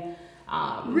getting.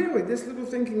 Really? This little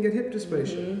thing can get hip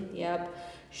dysplasia? Yep.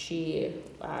 She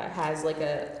has like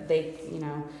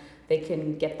they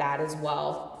can get that as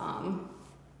well.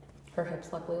 Her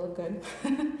hips luckily look good.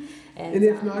 and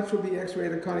if not, she'll be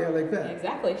x-rayed at Conneaut Lake Vet.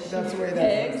 Exactly. That's the way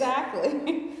that works.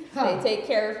 Exactly. They take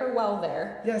care of her well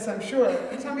there. Yes, I'm sure.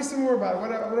 Tell me some more about it.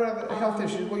 What are the health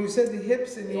issues? Well, you said the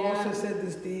hips, and you also said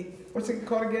this what's it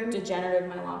called again? Degenerative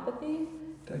myelopathy.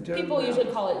 People usually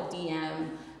call it DM.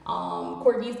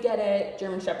 Corgis get it.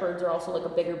 German Shepherds are also like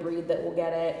a bigger breed that will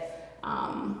get it.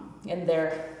 And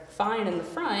they're fine in the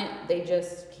front. They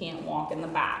just can't walk in the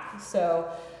back.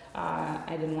 So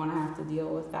I didn't want to have to deal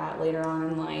with that later on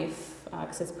in life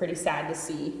because it's pretty sad to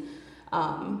see.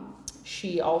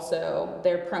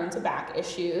 They're prone to back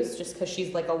issues just because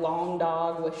she's like a long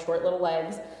dog with short little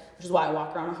legs, which is why I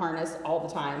walk around a harness all the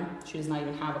time. She does not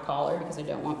even have a collar because I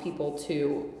don't want people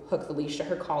to hook the leash to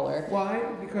her collar. Why?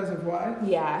 Because of why?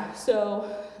 Yeah,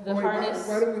 so the harness...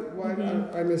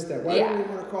 I missed that. Why do we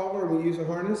want a collar and we use a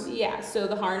harness? Yeah, so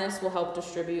the harness will help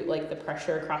distribute like the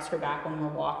pressure across her back when we're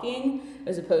walking,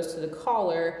 as opposed to the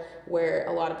collar where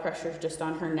a lot of pressure is just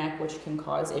on her neck, which can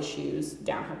cause issues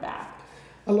down her back.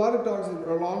 A lot of dogs that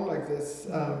are long like this,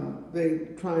 they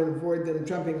try and avoid them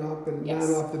jumping up and down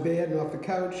off the bed and off the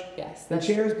couch and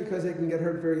chairs because they can get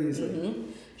hurt very easily.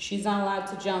 She's not allowed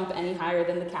to jump any higher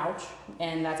than the couch,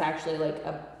 and that's actually like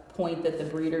a point that the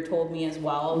breeder told me as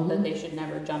well, that they should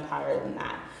never jump higher than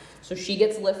that. So she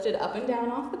gets lifted up and down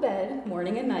off the bed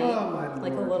morning and night,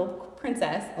 like a little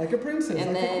princess. Like a princess,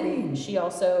 and like a queen. then she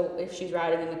also, if she's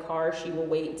riding in the car, she will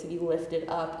wait to be lifted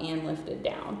up and lifted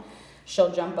down.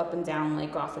 She'll jump up and down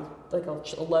like off of like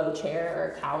a low chair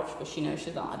or a couch, but she knows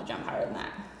she's not allowed to jump higher than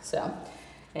that. So,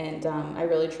 and I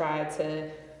really try to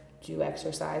do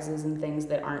exercises and things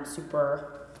that aren't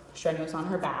super strenuous on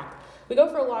her back. We go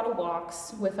for a lot of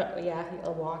walks with her,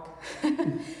 a walk.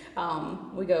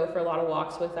 We go for a lot of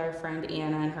walks with our friend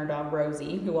Anna and her dog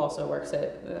Rosie, who also works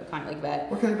at Conneaut Lake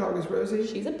Vet. What kind of dog is Rosie?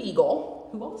 She's a beagle,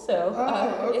 who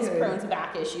also is prone to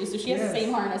back issues. So she has the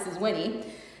same harness as Winnie.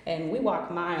 And we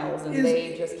walk miles, and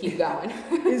they just keep going.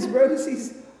 Is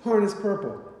Rosie's harness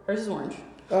purple? Hers is orange.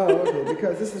 Oh, okay,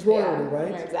 because this is royalty,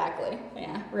 right? Exactly.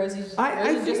 Yeah, Rosie's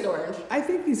think, just orange. I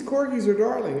think these Corgis are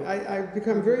darling. I've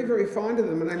become very, very fond of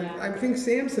them, and I think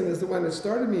Samson is the one that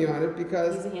started me on it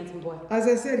because... He's a handsome boy. As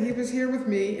I said, he was here with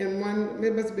me, and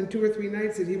it must have been 2 or 3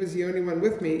 nights that he was the only one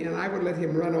with me, and I would let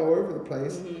him run all over the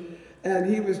place.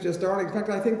 And he was just darling. In fact,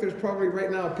 I think there's probably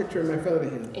right now a picture in my phone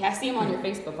of him. Yeah, I see him on your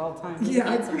Facebook all the time. He's a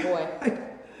handsome boy.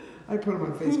 I put him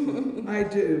on Facebook. I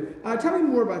do. Tell me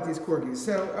more about these Corgis.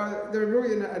 So they're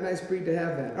really a nice breed to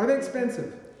have then. Are they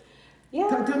expensive?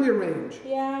 Yeah. Tell me a range.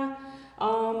 Yeah.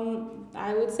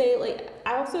 I would say,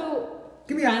 I also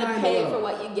give me a kind of pay for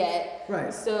what you get.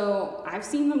 Right. So I've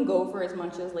seen them go for as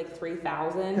much as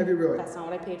 $3,000. Have you really? That's not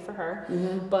what I paid for her.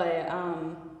 But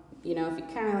you know, if you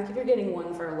kind of like, if you're getting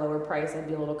one for a lower price, I'd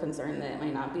be a little concerned that it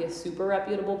might not be a super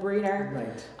reputable breeder.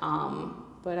 Right.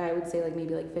 But I would say like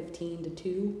maybe like 15 to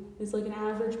 2 is like an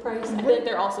average price. I feel like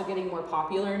they're also getting more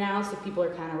popular now, so people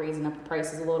are kind of raising up the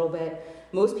prices a little bit.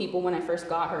 Most people, when I first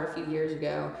got her a few years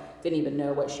ago, didn't even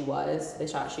know what she was. They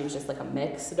thought she was just like a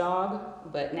mixed dog.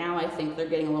 But now I think they're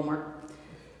getting a little more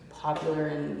popular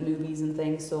in movies and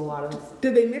things, so a lot of...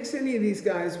 Did they mix any of these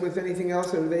guys with anything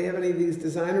else, or do they have any of these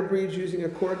designer breeds using a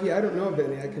Corgi? I don't know of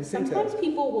any, I can think of. Sometimes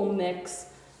people will mix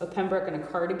a Pembroke and a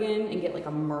Cardigan and get like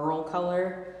a merle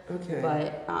color. Okay.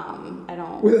 But I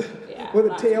don't... With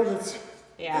a tail that's...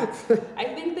 Yeah. I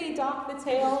think they dock the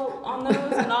tail on those.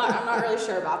 I'm not really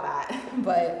sure about that.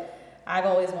 But I've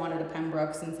always wanted a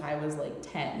Pembroke since I was like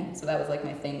 10. So that was like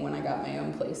my thing when I got my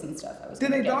own place and stuff.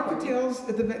 Did they dock the tails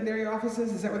at the veterinary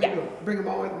offices? Is that what they do? Bring them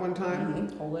all at one time?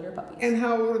 Mm-hmm. Whole litter puppies. And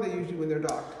how old are they usually when they're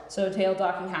docked? So tail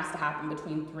docking has to happen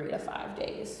between 3 to 5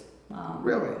 days.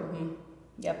 Really? Mm-hmm.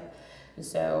 Yep.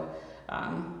 So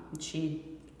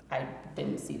I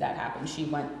didn't see that happen. She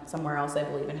went somewhere else, I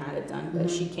believe, and had it done. But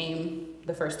she came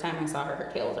the first time I saw her,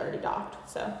 her tail was already docked.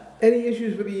 So. Any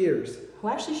issues with the ears?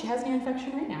 Well, actually, she has an ear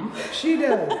infection right now. She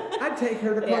does. I'd take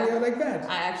her to cardio like that.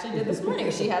 I actually did this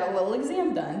morning. She had a little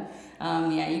exam done.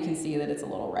 Yeah, you can see that it's a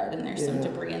little red and there's some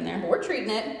debris in there, but we're treating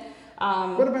it.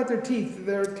 What about their teeth? Are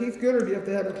their teeth good, or do you have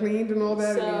to have it cleaned and all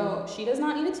that? So she does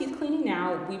not need a teeth cleaning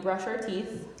now. We brush our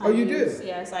teeth. Oh, you do?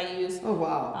 Yes, I use. Oh,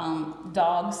 wow.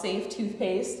 Dog safe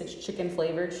toothpaste. It's chicken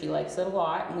flavored. She likes it a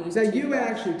lot. And we use now you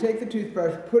actually take the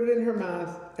toothbrush, put it in her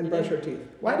mouth, and brush her teeth.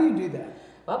 Why do you do that?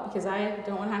 Well, because I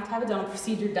don't want to have a dental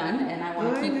procedure done, and I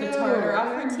want to keep the tartar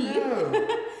off her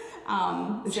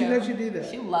teeth. She lets you do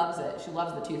that? She loves it. She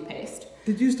loves the toothpaste.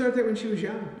 Did you start that when she was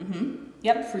young? Mm-hmm.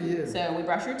 Yep. Good for you. So we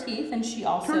brush her teeth, and she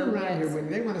also turn around here,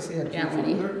 Wendy. They want to see how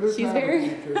cute she's very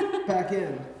back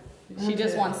in. She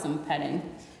just wants some petting.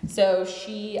 So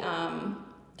she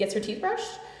gets her teeth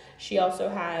brushed. She also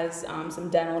has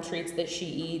some dental treats that she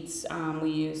eats.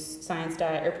 We use Science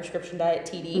Diet or Prescription Diet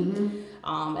TD,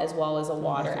 as well as a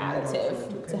water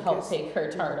additive to help take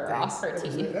her tartar off her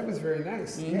teeth. That was very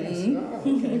nice. Yes. Oh,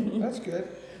 okay. That's good.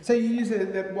 So you use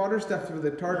that water stuff with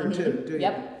the tartar too, do you?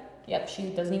 Yep. She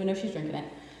doesn't even know she's drinking it.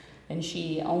 And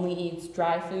she only eats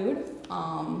dry food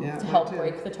to help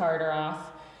break the tartar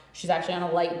off. She's actually on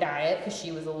a light diet because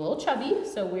she was a little chubby,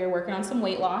 so we're working on some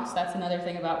weight loss. That's another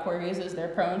thing about Corgis is they're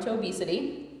prone to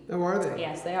obesity. Oh, are they?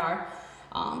 Yes, they are.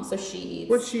 So she eats...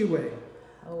 What's she weigh?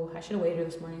 Oh, I should have weighed her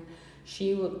this morning.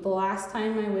 The last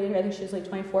time I weighed her, I think she was like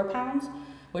 24 pounds,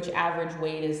 which average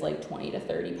weight is like 20 to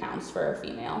 30 pounds for a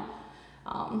female.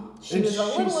 She was a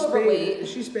little overweight. Is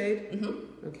she spayed?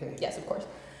 Mm-hmm. Okay. Yes, of course.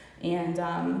 And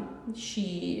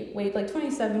she weighed like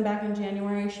 27 back in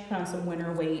January. She put on some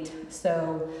winter weight.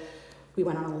 So we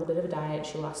went on a little bit of a diet.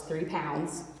 She lost 3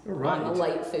 pounds on the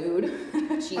light food.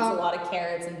 She eats a lot of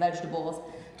carrots and vegetables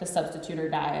to substitute her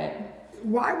diet.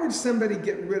 Why would somebody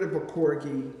get rid of a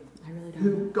Corgi? I really don't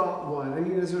who know. got one? I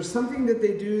mean, is there something that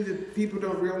they do that people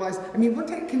don't realize? I mean, what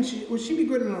type would she be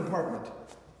good in an apartment?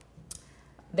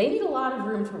 They need a lot of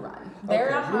room to run. They're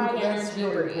a high energy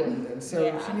breed.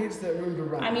 So she needs that room to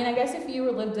run. I mean, I guess if you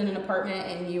lived in an apartment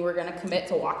and you were going to commit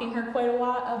to walking her quite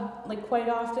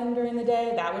often during the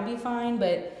day, that would be fine.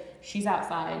 But she's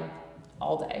outside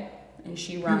all day and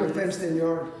she runs. You have a fenced-in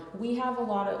yard. We have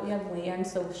land,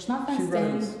 so she's not fenced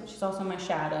in. She's also my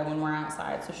shadow when we're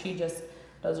outside, so she just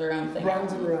does her own thing.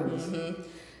 Runs and runs. Mm-hmm.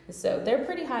 So they're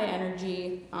pretty high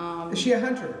energy. Is she a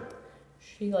hunter?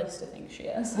 She likes to think she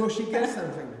is. Will she get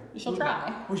something? She'll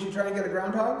try. Will she try and get a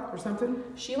groundhog or something?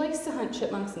 She likes to hunt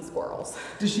chipmunks and squirrels.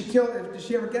 Does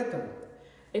she ever get them?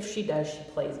 If she does, she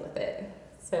plays with it.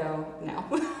 So, no.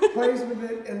 Plays with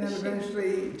it and then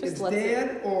eventually it's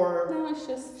dead, or no, it's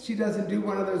just... she doesn't do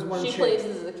one of those one She plays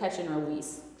as a catch and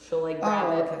release. She'll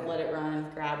grab it, let it run,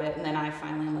 grab it, and then I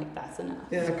finally am like, that's enough.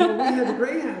 Yeah, we have the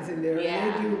Greyhounds in there,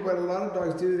 and they do what a lot of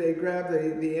dogs do. They grab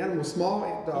the animal.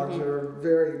 Small dogs are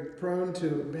very prone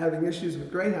to having issues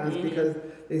with Greyhounds because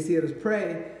they see it as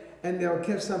prey, and they'll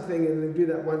catch something and then do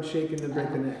that one shake and then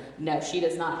break the neck. No, she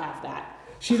does not have that.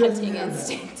 She doesn't hunting have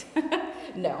instinct.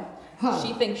 No. Huh.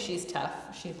 She thinks she's tough.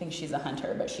 She thinks she's a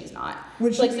hunter, but she's not. She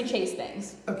likes to chase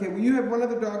things. Okay, well, you have one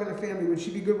other dog in the family. Would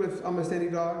she be good with almost any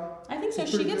dog? I think so.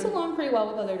 She gets along pretty well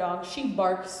with other dogs. She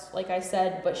barks, like I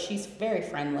said, but she's very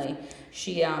friendly.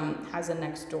 She has a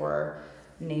next door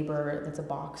neighbor that's a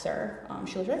boxer.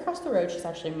 She lives right across the road. She's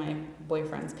actually my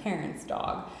boyfriend's parents'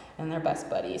 dog, and they're best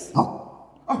buddies. Oh,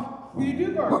 well, you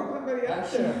do bark. Somebody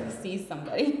out there. She sees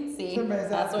somebody. See,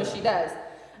 that's what she does.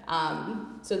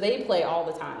 So they play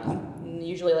all the time.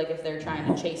 Usually, if they're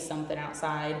trying to chase something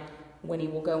outside, Winnie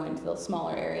will go into those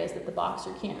smaller areas that the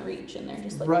boxer can't reach, and they're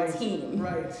just like Right, a team.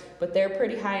 right. But they're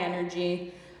pretty high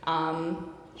energy.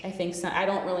 I think I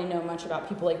don't really know much about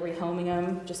people like rehoming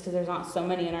them, just because there's not so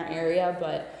many in our area.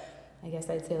 But I guess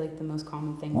I'd say like the most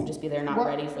common thing would just be they're not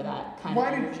ready for that kind of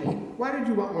energy. Why did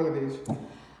you want one of these?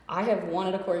 I have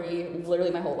wanted a Corgi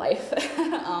literally my whole life.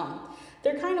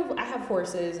 They're kind of, I have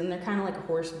horses, and they're kind of like a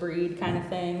horse breed kind of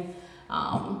thing.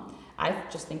 I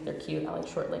just think they're cute. I like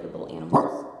short-legged little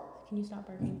animals. Can you stop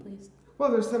barking, please?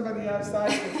 Well, there's somebody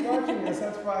outside that's watching us.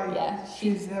 That's why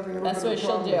she's having a little That's bit what of a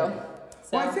she'll problem. do.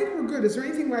 So, Well, I think we're good. Is there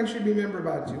anything I should remember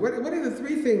about you? What are the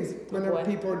 3 things, whenever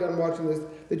people are done watching this,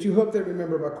 that you hope they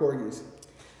remember about Corgis?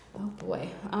 oh boy.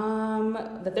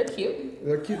 That they're cute.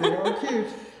 They're cute. They're all cute.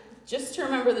 Just to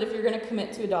remember that if you're going to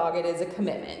commit to a dog, it is a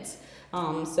commitment.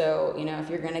 So, you know, if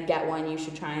you're going to get one, you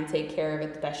should try and take care of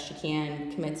it the best you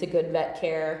can. Commit to good vet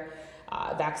care.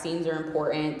 Vaccines are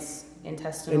important.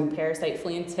 Intestinal parasite,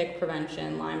 flea and tick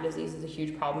prevention. Lyme disease is a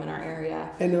huge problem in our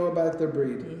area. And know about their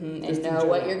breed. And know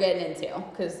what you're getting into.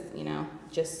 Because, you know,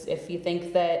 just if you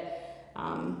think that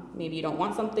maybe you don't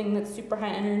want something that's super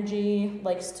high energy,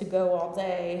 likes to go all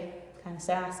day, kind of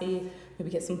sassy,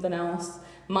 maybe get something else.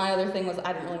 My other thing was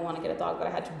I didn't really want to get a dog that I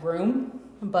had to groom,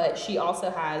 but she also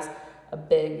has a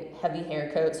big, heavy hair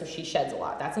coat, so she sheds a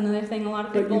lot. That's another thing a lot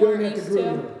of people are used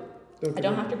to. I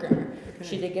don't have to groom her. Okay.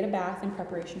 She did get a bath in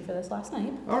preparation for this last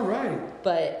night. All right.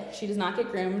 But she does not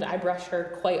get groomed. I brush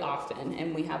her quite often,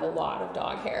 and we have a lot of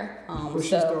dog hair. Well, she's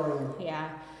darling. Yeah.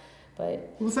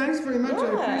 But well, thanks very much. Yeah.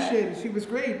 I appreciate it. She was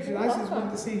great. I just welcome.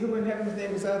 wanted to see who in heaven's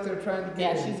name was out there trying to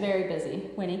get yeah, she's very busy.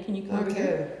 Winnie, can you come over here?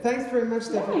 Okay. Thanks very much,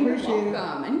 Steph. I Yeah, you're appreciate it.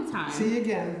 welcome. Anytime. See you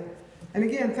again. And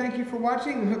again, thank you for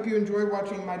watching, and hope you enjoy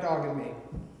watching my dog and me.